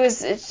 She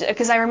was,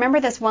 because I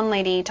remember this one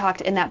lady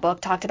talked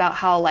about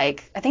how,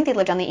 like, I think they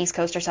lived on the East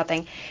Coast or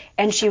something,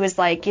 and she was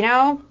like,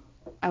 I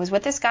was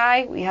with this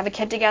guy, we have a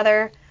kid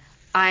together,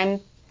 I'm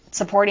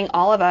supporting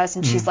all of us,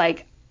 and she's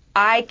like,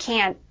 I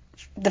can't,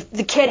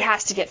 the kid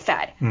has to get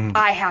fed,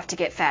 I have to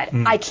get fed,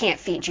 I can't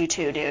feed you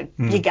too, dude,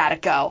 you gotta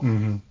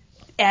go.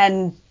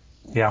 And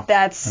yeah,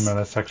 that's, I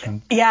remember that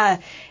section. Yeah,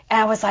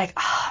 and I was like,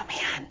 oh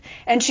man,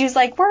 and she's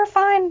like, we're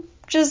fine,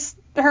 just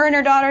her and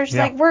her daughter, she's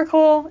like, we're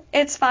cool,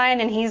 it's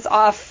fine, and he's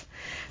off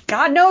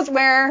God knows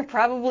where,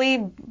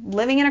 probably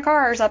living in a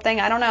car or something,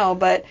 I don't know,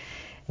 but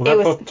well,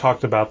 that book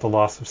talked about the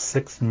loss of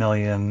 6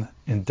 million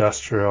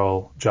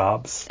industrial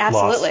jobs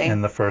lost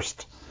in the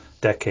first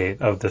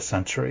decade of this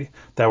century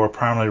that were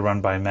primarily run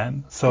by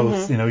men. So,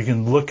 you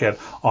can look at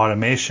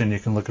automation, you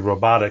can look at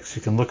robotics,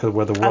 you can look at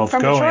where the world's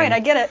going. I'm from Detroit, I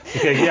get it.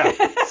 Okay, yeah.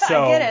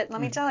 So I get it,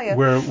 let me tell you.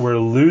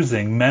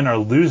 Men are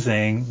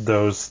losing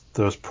those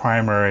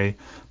primary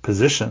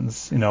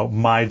positions.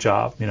 My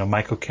job,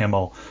 Michael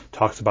Kimmel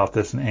talks about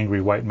this in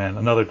Angry White Men,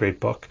 another great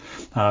book.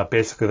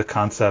 Basically the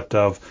concept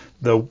of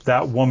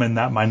that woman,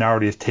 that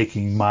minority is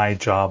taking my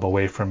job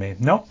away from me.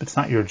 Nope, it's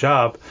not your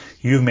job.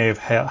 You may have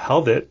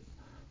held it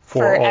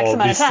for all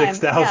these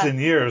 6,000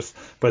 years,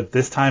 but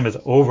this time is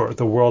over.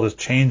 The world is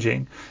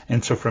changing.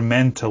 And so for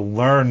men to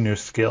learn new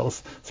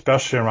skills,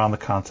 especially around the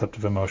concept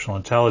of emotional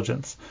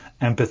intelligence,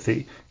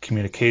 empathy,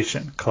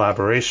 communication,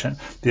 collaboration,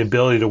 the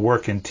ability to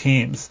work in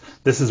teams,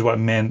 this is what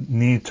men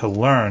need to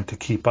learn to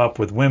keep up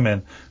with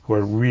women who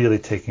are really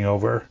taking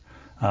over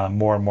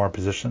more and more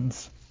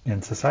positions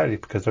in society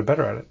because they're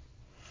better at it.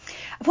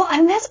 Well,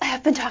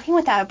 I've been talking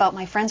about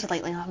my friends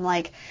lately, and I'm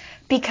like,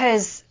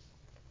 because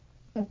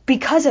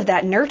of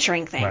that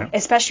nurturing thing, right,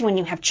 especially when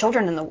you have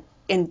children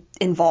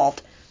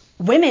involved,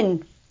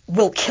 women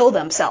will kill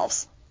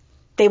themselves.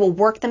 They will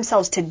work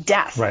themselves to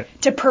death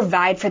to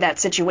provide for that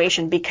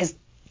situation because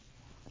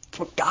it's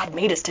what God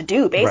made us to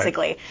do,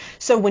 basically. Right.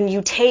 So when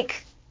you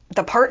take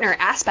the partner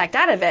aspect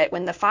out of it,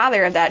 when the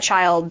father of that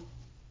child,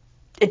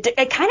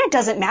 it kind of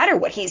doesn't matter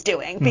what he's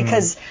doing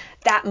because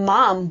that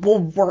mom will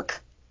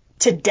work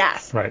to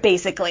death,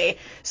 basically.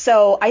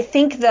 So I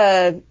think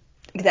that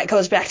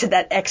goes back to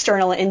that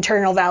external and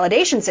internal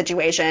validation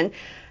situation,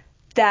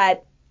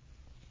 that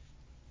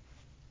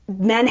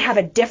men have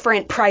a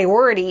different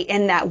priority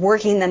in that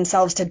working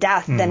themselves to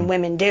death than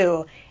women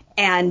do.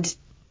 And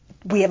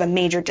we have a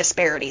major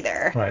disparity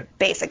there,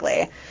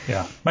 basically.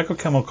 Yeah. Michael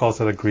Kimmel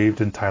calls it aggrieved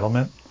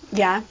entitlement.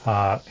 Yeah.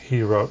 I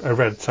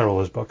read several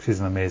of his books. He's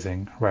an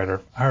amazing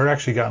writer. I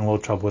actually got in a little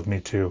trouble with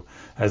Me Too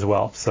as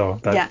well. So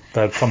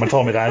that someone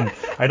told me that.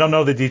 I don't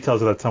know the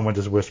details of that. Someone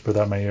just whispered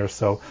that in my ear.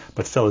 So,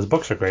 but still, his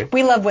books are great.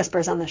 We love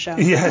whispers on the show.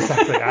 Yeah,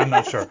 exactly. I'm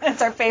not sure.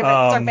 It's our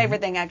favorite. It's our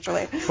favorite thing,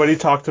 actually. But he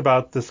talked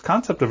about this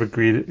concept of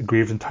aggrieved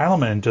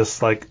entitlement, and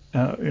just like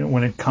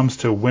when it comes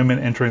to women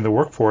entering the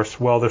workforce,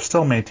 well, they're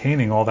still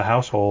maintaining all the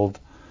household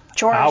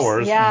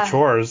hours and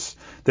chores.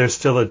 There's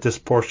still a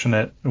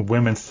disproportionate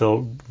women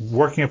still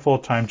working a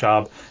full-time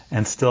job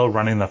and still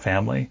running the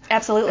family.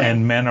 Absolutely.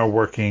 And men are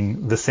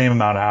working the same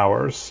amount of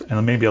hours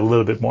and maybe a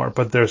little bit more.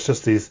 But there's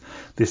just these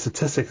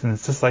statistics, and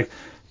it's just like,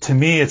 to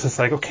me, it's just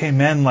like, okay,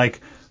 men,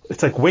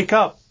 it's like, wake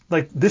up.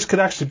 Like, this could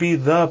actually be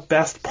the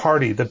best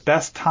party, the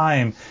best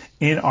time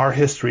in our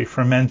history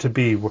for men to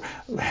be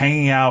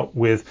hanging out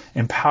with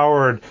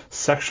empowered,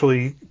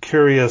 sexually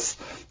curious,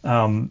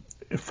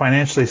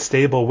 financially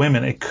stable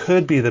women. It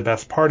could be the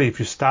best party if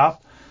you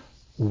stop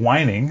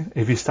whining,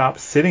 if you stop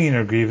sitting in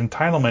your aggrieved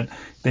entitlement,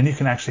 then you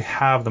can actually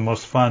have the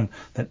most fun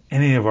that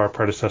any of our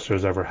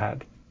predecessors ever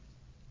had.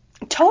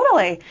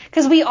 Totally,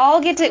 because we all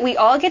get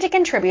to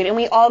contribute and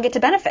we all get to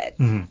benefit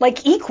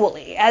like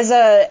equally as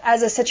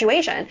a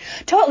situation.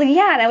 Totally,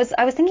 yeah. And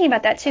I was thinking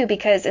about that too,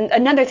 because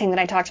another thing that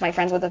I talk to my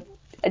friends with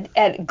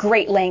at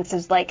great lengths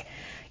is like,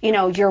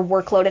 your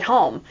workload at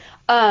home.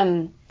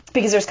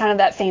 Because there's kind of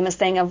that famous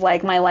thing of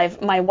like,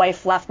 my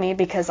wife left me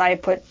because I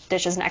put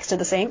dishes next to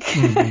the sink,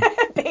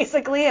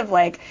 basically, of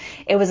like,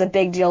 it was a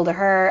big deal to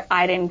her.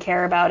 I didn't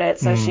care about it.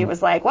 So she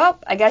was like, well,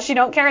 I guess you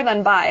don't care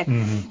then, bye,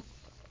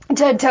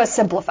 to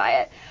simplify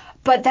it.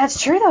 But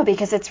that's true though,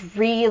 because it's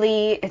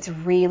really,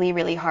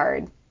 really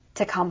hard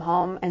to come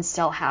home and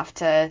still have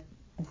to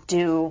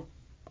do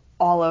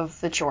all of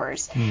the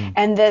chores.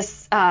 And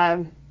this,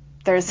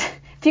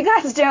 if you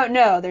guys don't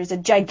know, there's a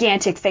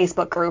gigantic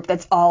Facebook group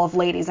that's all of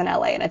ladies in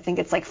LA, and I think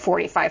it's like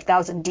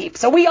 45,000 deep.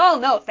 So we all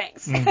know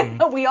things.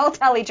 We all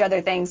tell each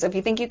other things. So if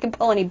you think you can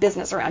pull any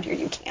business around here,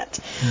 you can't.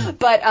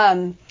 But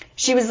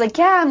she was like,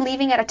 yeah, I'm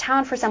leaving out of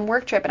town for some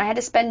work trip, and I had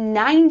to spend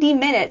 90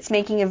 minutes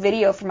making a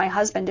video for my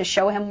husband to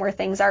show him where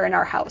things are in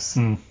our house.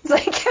 It's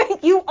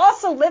like, you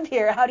also live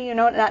here. How do you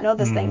not know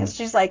this thing? And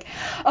she's like,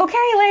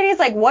 okay, ladies,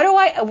 like,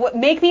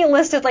 make me a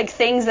list of, like,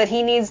 things that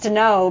he needs to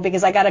know,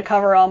 because I got to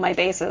cover all my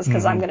bases,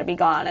 because I'm going to be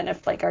gone, and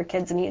if, like, our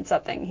kids need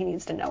something, he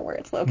needs to know where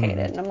it's located.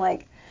 And I'm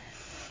like,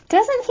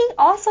 doesn't he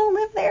also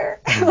live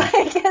there?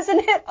 Like, isn't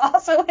it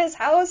also his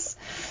house?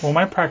 Well,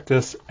 my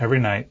practice every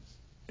night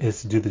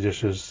is to do the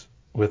dishes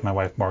with my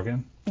wife,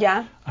 Morgan.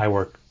 Yeah. I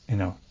work,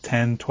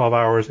 10, 12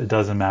 hours. It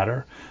doesn't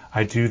matter.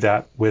 I do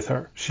that with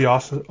her. She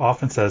also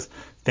often says,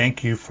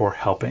 thank you for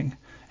helping.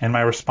 And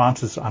my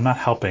response is, I'm not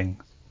helping.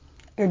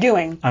 You're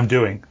doing. I'm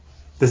doing.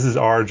 This is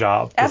our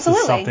job. Absolutely.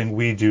 This is something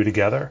we do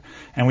together.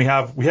 And we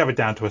have it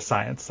down to a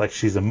science. Like,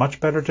 she's a much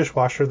better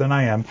dishwasher than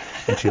I am,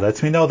 and she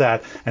lets me know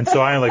that. And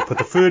so I like put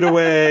the food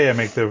away, I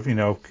make the,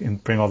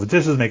 and bring all the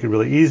dishes, make it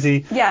really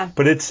easy. Yeah.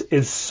 But it's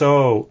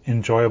so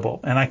enjoyable.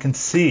 And I can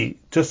see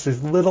just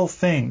these little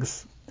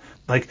things.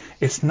 Like,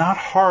 it's not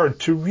hard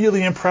to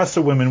really impress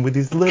a woman with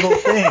these little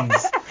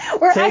things.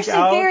 We're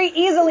actually very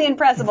easily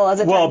impressible,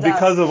 as it turns out. Well,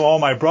 because of all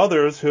my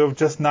brothers who have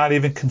just not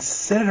even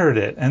considered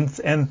it.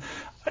 And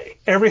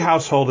every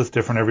household is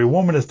different. Every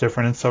woman is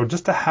different. And so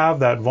just to have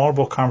that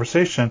vulnerable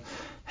conversation,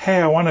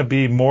 hey, I want to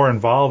be more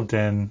involved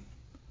in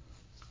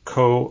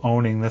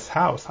co-owning this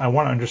house. I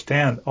want to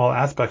understand all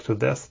aspects of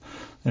this.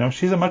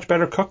 She's a much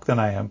better cook than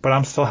I am, but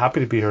I'm still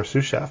happy to be her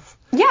sous chef.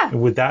 Yeah.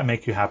 Would that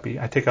make you happy?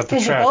 I take out the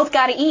trash. Because you both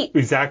got to eat.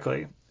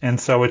 Exactly. And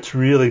so it's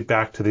really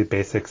back to the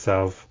basics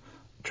of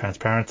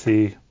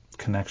transparency,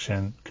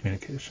 connection,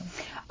 communication.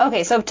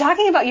 Okay, so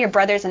talking about your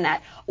brothers and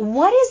that,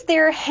 what is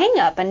their hang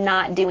up in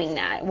not doing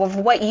that?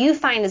 What you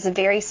find is a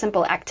very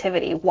simple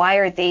activity. Why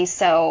are they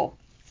so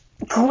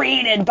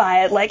grated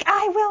by it? Like,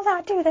 I will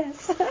not do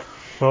this.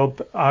 Well,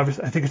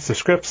 obviously, I think it's the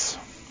scripts.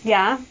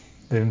 Yeah.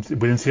 We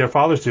didn't see our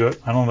fathers do it.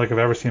 I don't think I've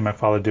ever seen my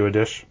father do a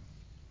dish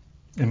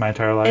in my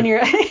entire life. And you're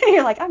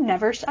like, I'm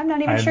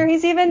not even sure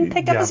he's even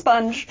picked up a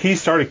sponge. He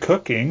started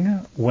cooking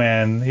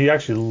when he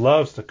actually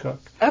loves to cook.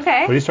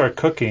 Okay. But he started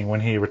cooking when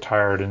he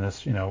retired in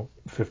his,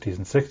 50s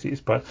and 60s.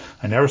 But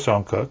I never saw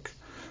him cook.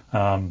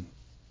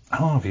 I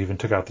don't know if he even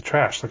took out the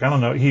trash. Like, I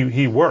don't know.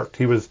 He worked.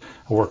 He was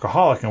a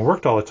workaholic and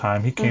worked all the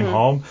time. He came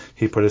home.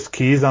 He put his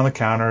keys on the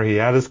counter. He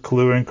had his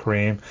Kahlua and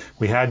cream.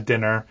 We had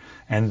dinner.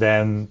 And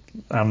then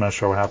I'm not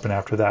sure what happened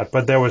after that.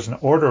 But there was an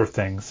order of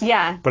things.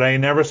 Yeah. But I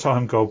never saw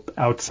him go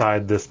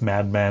outside this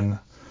Mad Men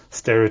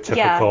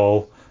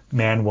stereotypical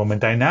man-woman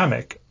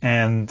dynamic.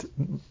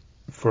 And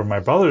for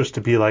my brothers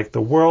to be like, the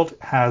world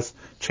has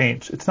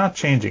changed. It's not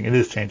changing. It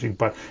is changing.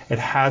 But it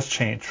has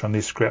changed from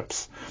these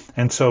scripts.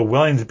 And so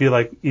willing to be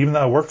like, even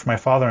though it worked for my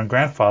father and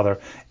grandfather,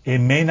 it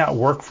may not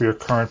work for your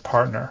current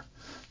partner.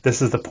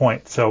 This is the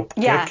point. So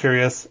get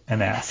curious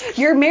and ask.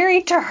 You're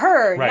married to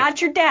her, right. Not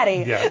your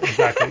daddy. Yeah,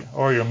 exactly.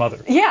 Or your mother.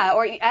 Yeah,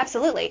 or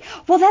absolutely.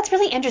 Well, that's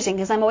really interesting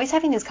because I'm always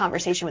having this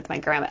conversation with my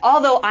grandma.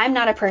 Although I'm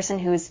not a person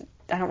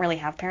I don't really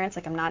have parents.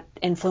 Like, I'm not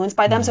influenced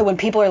by them. So when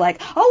people are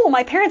like, oh, well,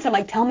 my parents, I'm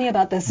like, tell me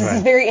about this. This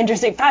is very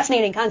interesting,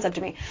 fascinating concept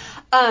to me.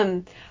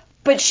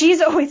 But she's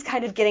always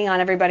kind of getting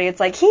on everybody. It's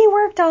like, he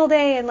worked all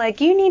day, and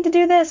like, you need to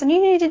do this, and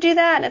you need to do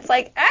that. And it's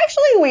like,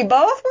 actually, we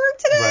both work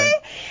today.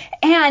 Right.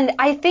 And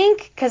I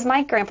think, because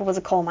my grandpa was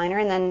a coal miner,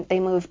 and then they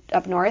moved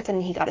up north,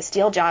 and he got a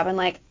steel job. And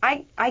like,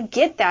 I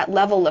get that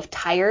level of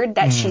tired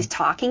that she's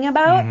talking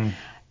about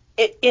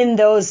in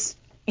those,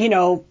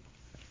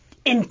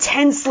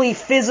 intensely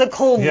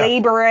physical,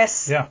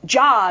 laborious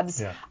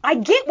jobs. Yeah. I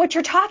get what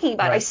you're talking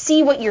about. Right. I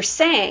see what you're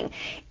saying.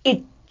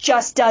 It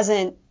just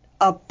doesn't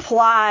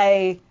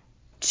apply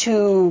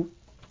to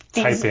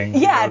typing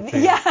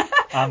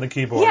on the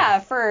keyboard.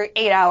 Yeah, for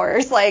 8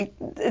 hours. Like,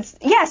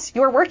 yes,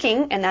 you're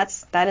working, and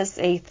that is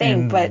a thing.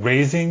 And but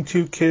raising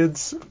 2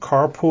 kids,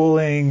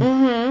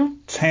 carpooling,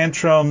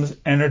 tantrums,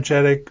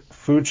 energetic,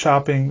 food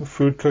shopping,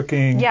 food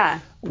cooking. Yeah.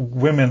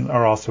 Women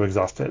are also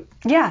exhausted.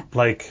 Yeah.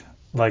 Like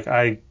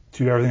I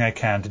do everything I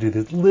can to do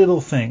these little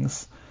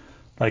things.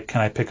 Like,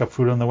 can I pick up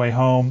food on the way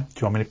home? Do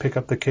you want me to pick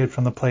up the kid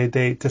from the play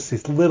date? Just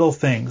these little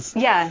things.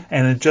 Yeah.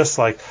 And it's just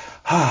like,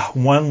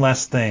 one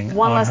less thing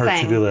on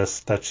her to-do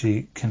list that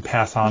she can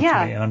pass on to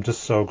me. And I'm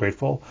just so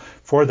grateful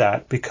for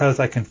that because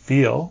I can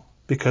feel,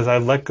 because I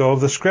let go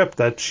of the script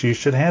that she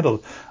should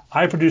handle.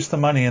 I produce the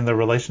money in the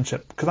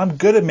relationship because I'm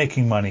good at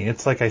making money.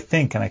 It's like I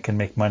think and I can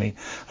make money.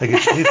 Like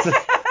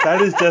that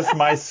is just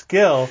my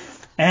skill.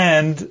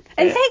 And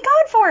thank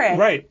God for it.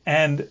 Right.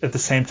 And at the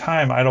same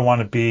time, I don't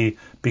want to be,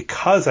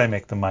 because I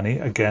make the money,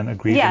 again,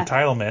 agreed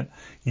entitlement,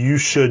 you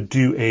should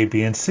do A,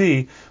 B, and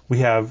C. We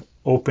have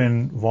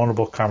open,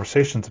 vulnerable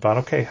conversations about,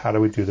 okay, how do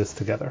we do this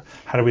together?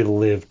 How do we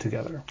live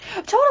together?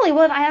 Totally.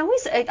 Well,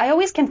 I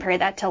always compare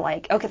that to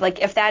like, okay,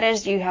 like if that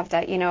is, you have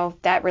that,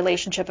 that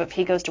relationship of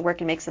he goes to work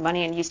and makes the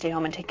money and you stay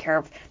home and take care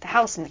of the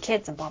house and the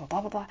kids and blah, blah,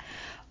 blah, blah, blah.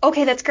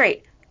 Okay, that's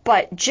great.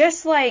 But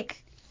just like,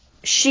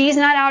 she's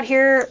not out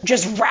here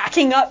just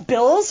racking up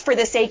bills for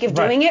the sake of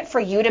doing it for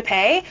you to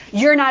pay.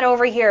 You're not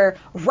over here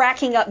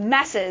racking up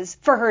messes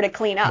for her to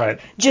clean up. Right.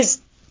 Just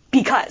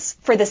because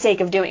for the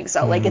sake of doing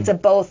so. Like it's a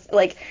both,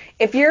 like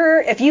if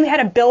you had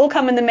a bill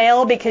come in the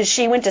mail because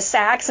she went to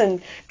Saks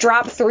and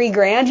dropped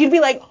 $3,000, you'd be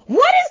like,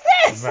 what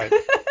is this? Right.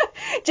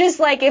 Just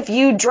like if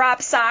you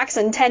drop socks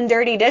and 10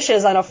 dirty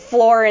dishes on a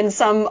floor in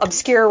some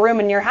obscure room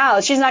in your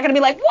house, she's not going to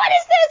be like, what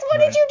is this? What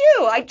did you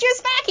do? I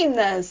just vacuumed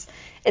this.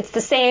 It's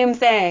the same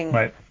thing.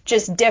 Right.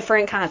 Just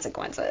different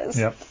consequences.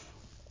 Yep.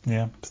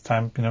 Yeah. It's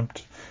time, and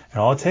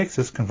all it takes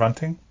is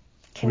confronting,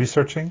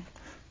 researching,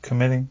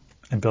 committing,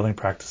 and building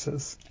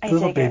practices.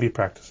 Little baby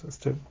practices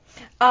too.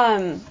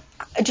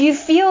 Do you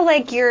feel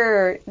like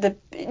you're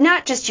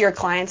not just your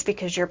clients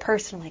because you're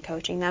personally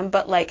coaching them,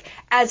 but like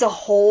as a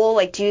whole,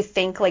 like do you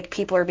think like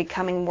people are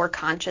becoming more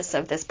conscious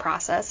of this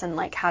process and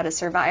like how to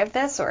survive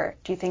this, or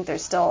do you think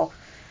there's still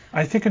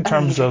I think in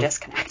terms of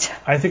disconnect?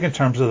 I think in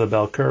terms of the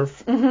bell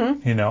curve,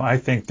 I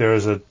think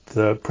there's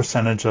the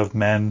percentage of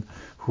men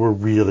who are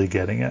really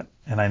getting it,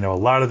 and I know a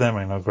lot of them.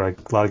 I know a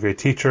lot of great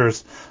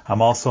teachers.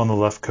 I'm also on the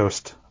left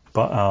coast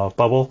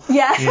bubble.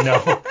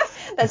 Yeah.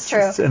 That's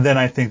true. And then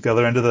I think the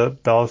other end of the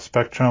bell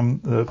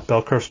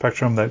curve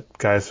spectrum, that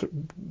guys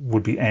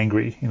would be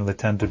angry. They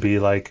tend to be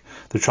like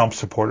the Trump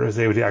supporters.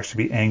 They would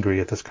actually be angry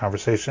at this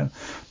conversation.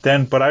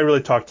 But I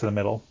really talk to the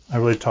middle. I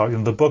really talk.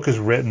 The book is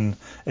written.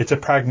 It's a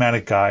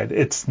pragmatic guide.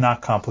 It's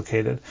not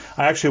complicated.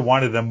 I actually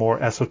wanted a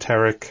more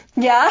esoteric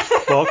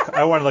book.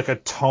 I wanted like a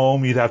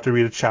tome. You'd have to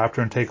read a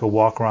chapter and take a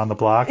walk around the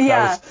block.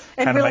 Yeah. That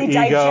was kind of my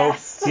ego.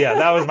 Yeah,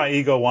 that was my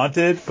ego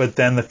wanted. But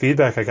then the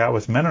feedback I got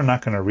was men are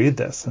not going to read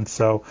this. And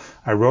so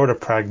I wrote a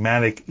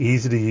pragmatic,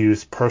 easy to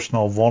use,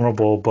 personal,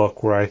 vulnerable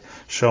book where I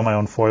show my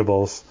own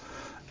foibles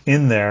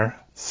in there.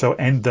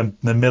 And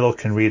the middle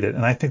can read it.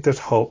 And I think there's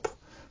hope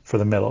for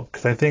the middle,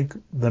 because I think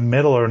the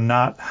middle are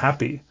not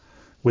happy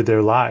with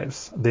their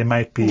lives. They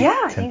might be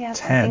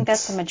content. I think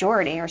that's the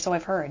majority, or so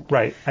I've heard.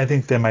 Right. I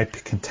think they might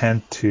be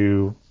content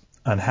to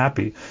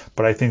unhappy,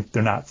 but I think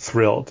they're not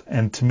thrilled.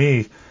 And to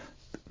me,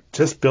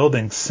 just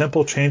building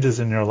simple changes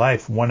in your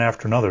life one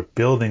after another,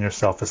 building your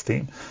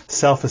self-esteem.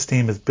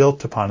 Self-esteem is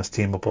built upon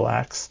esteemable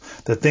acts.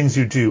 The things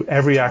you do,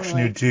 every action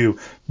you do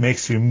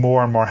makes you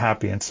more and more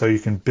happy. And so you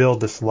can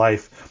build this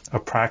life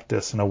of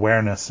practice and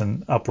awareness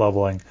and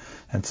up-leveling.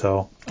 And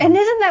so... And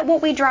isn't that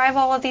what we drive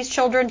all of these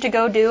children to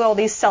go do, all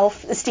these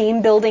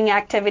self-esteem building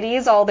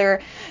activities, all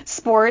their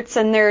sports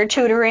and their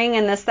tutoring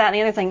and this, that, and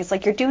the other thing? It's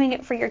like you're doing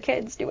it for your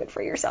kids, do it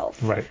for yourself.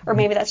 Right. Or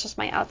maybe that's just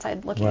my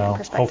outside looking in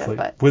perspective. Hopefully.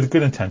 But with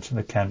good intention,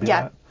 it can be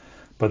that.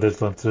 But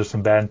there's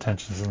some bad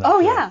intentions in that. Oh,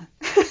 yeah.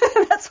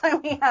 That's why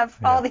we have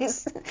all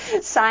these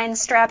signs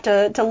strapped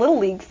to Little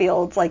League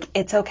fields, like,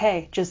 it's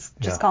okay, just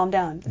calm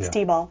down, it's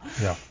T-ball.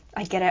 Yeah.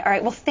 I get it. All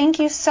right. Well, thank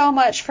you so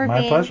much for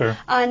being pleasure.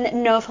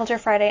 on No Filter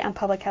Friday on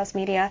Public House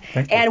Media.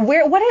 Thank you. And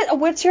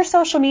what's your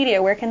social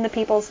media? Where can the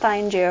people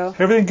find you?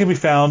 Everything can be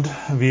found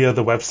via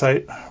the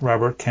website,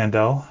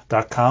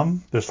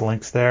 robertkandel.com. There's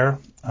links there.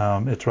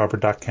 It's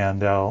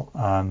robert.kandel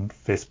on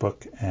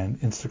Facebook and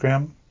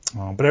Instagram.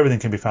 But everything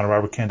can be found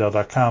at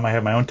robertkandel.com. I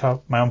have my own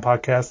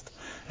podcast.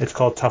 It's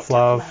called Tough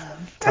Love.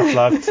 Tough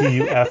Love,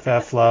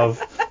 Tuff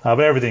Love. But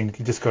everything,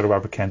 you just go to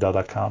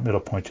robertkandel.com. It'll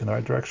point you in the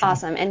right direction.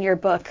 Awesome. And your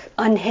book,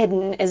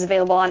 Unhidden, is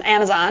available on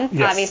Amazon,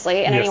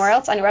 obviously, and anywhere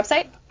else on your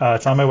website?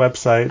 It's on my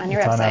website. On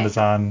your website. It's on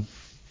Amazon.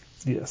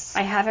 Yes.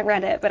 I haven't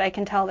read it, but I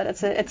can tell that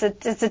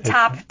it's a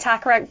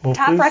top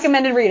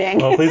recommended reading.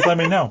 Well, please let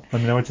me know.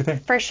 Let me know what you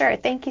think. For sure.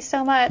 Thank you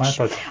so much. My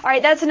pleasure. All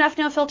right, that's enough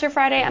No Filter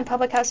Friday on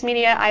Public House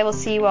Media. I will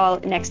see you all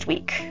next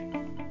week.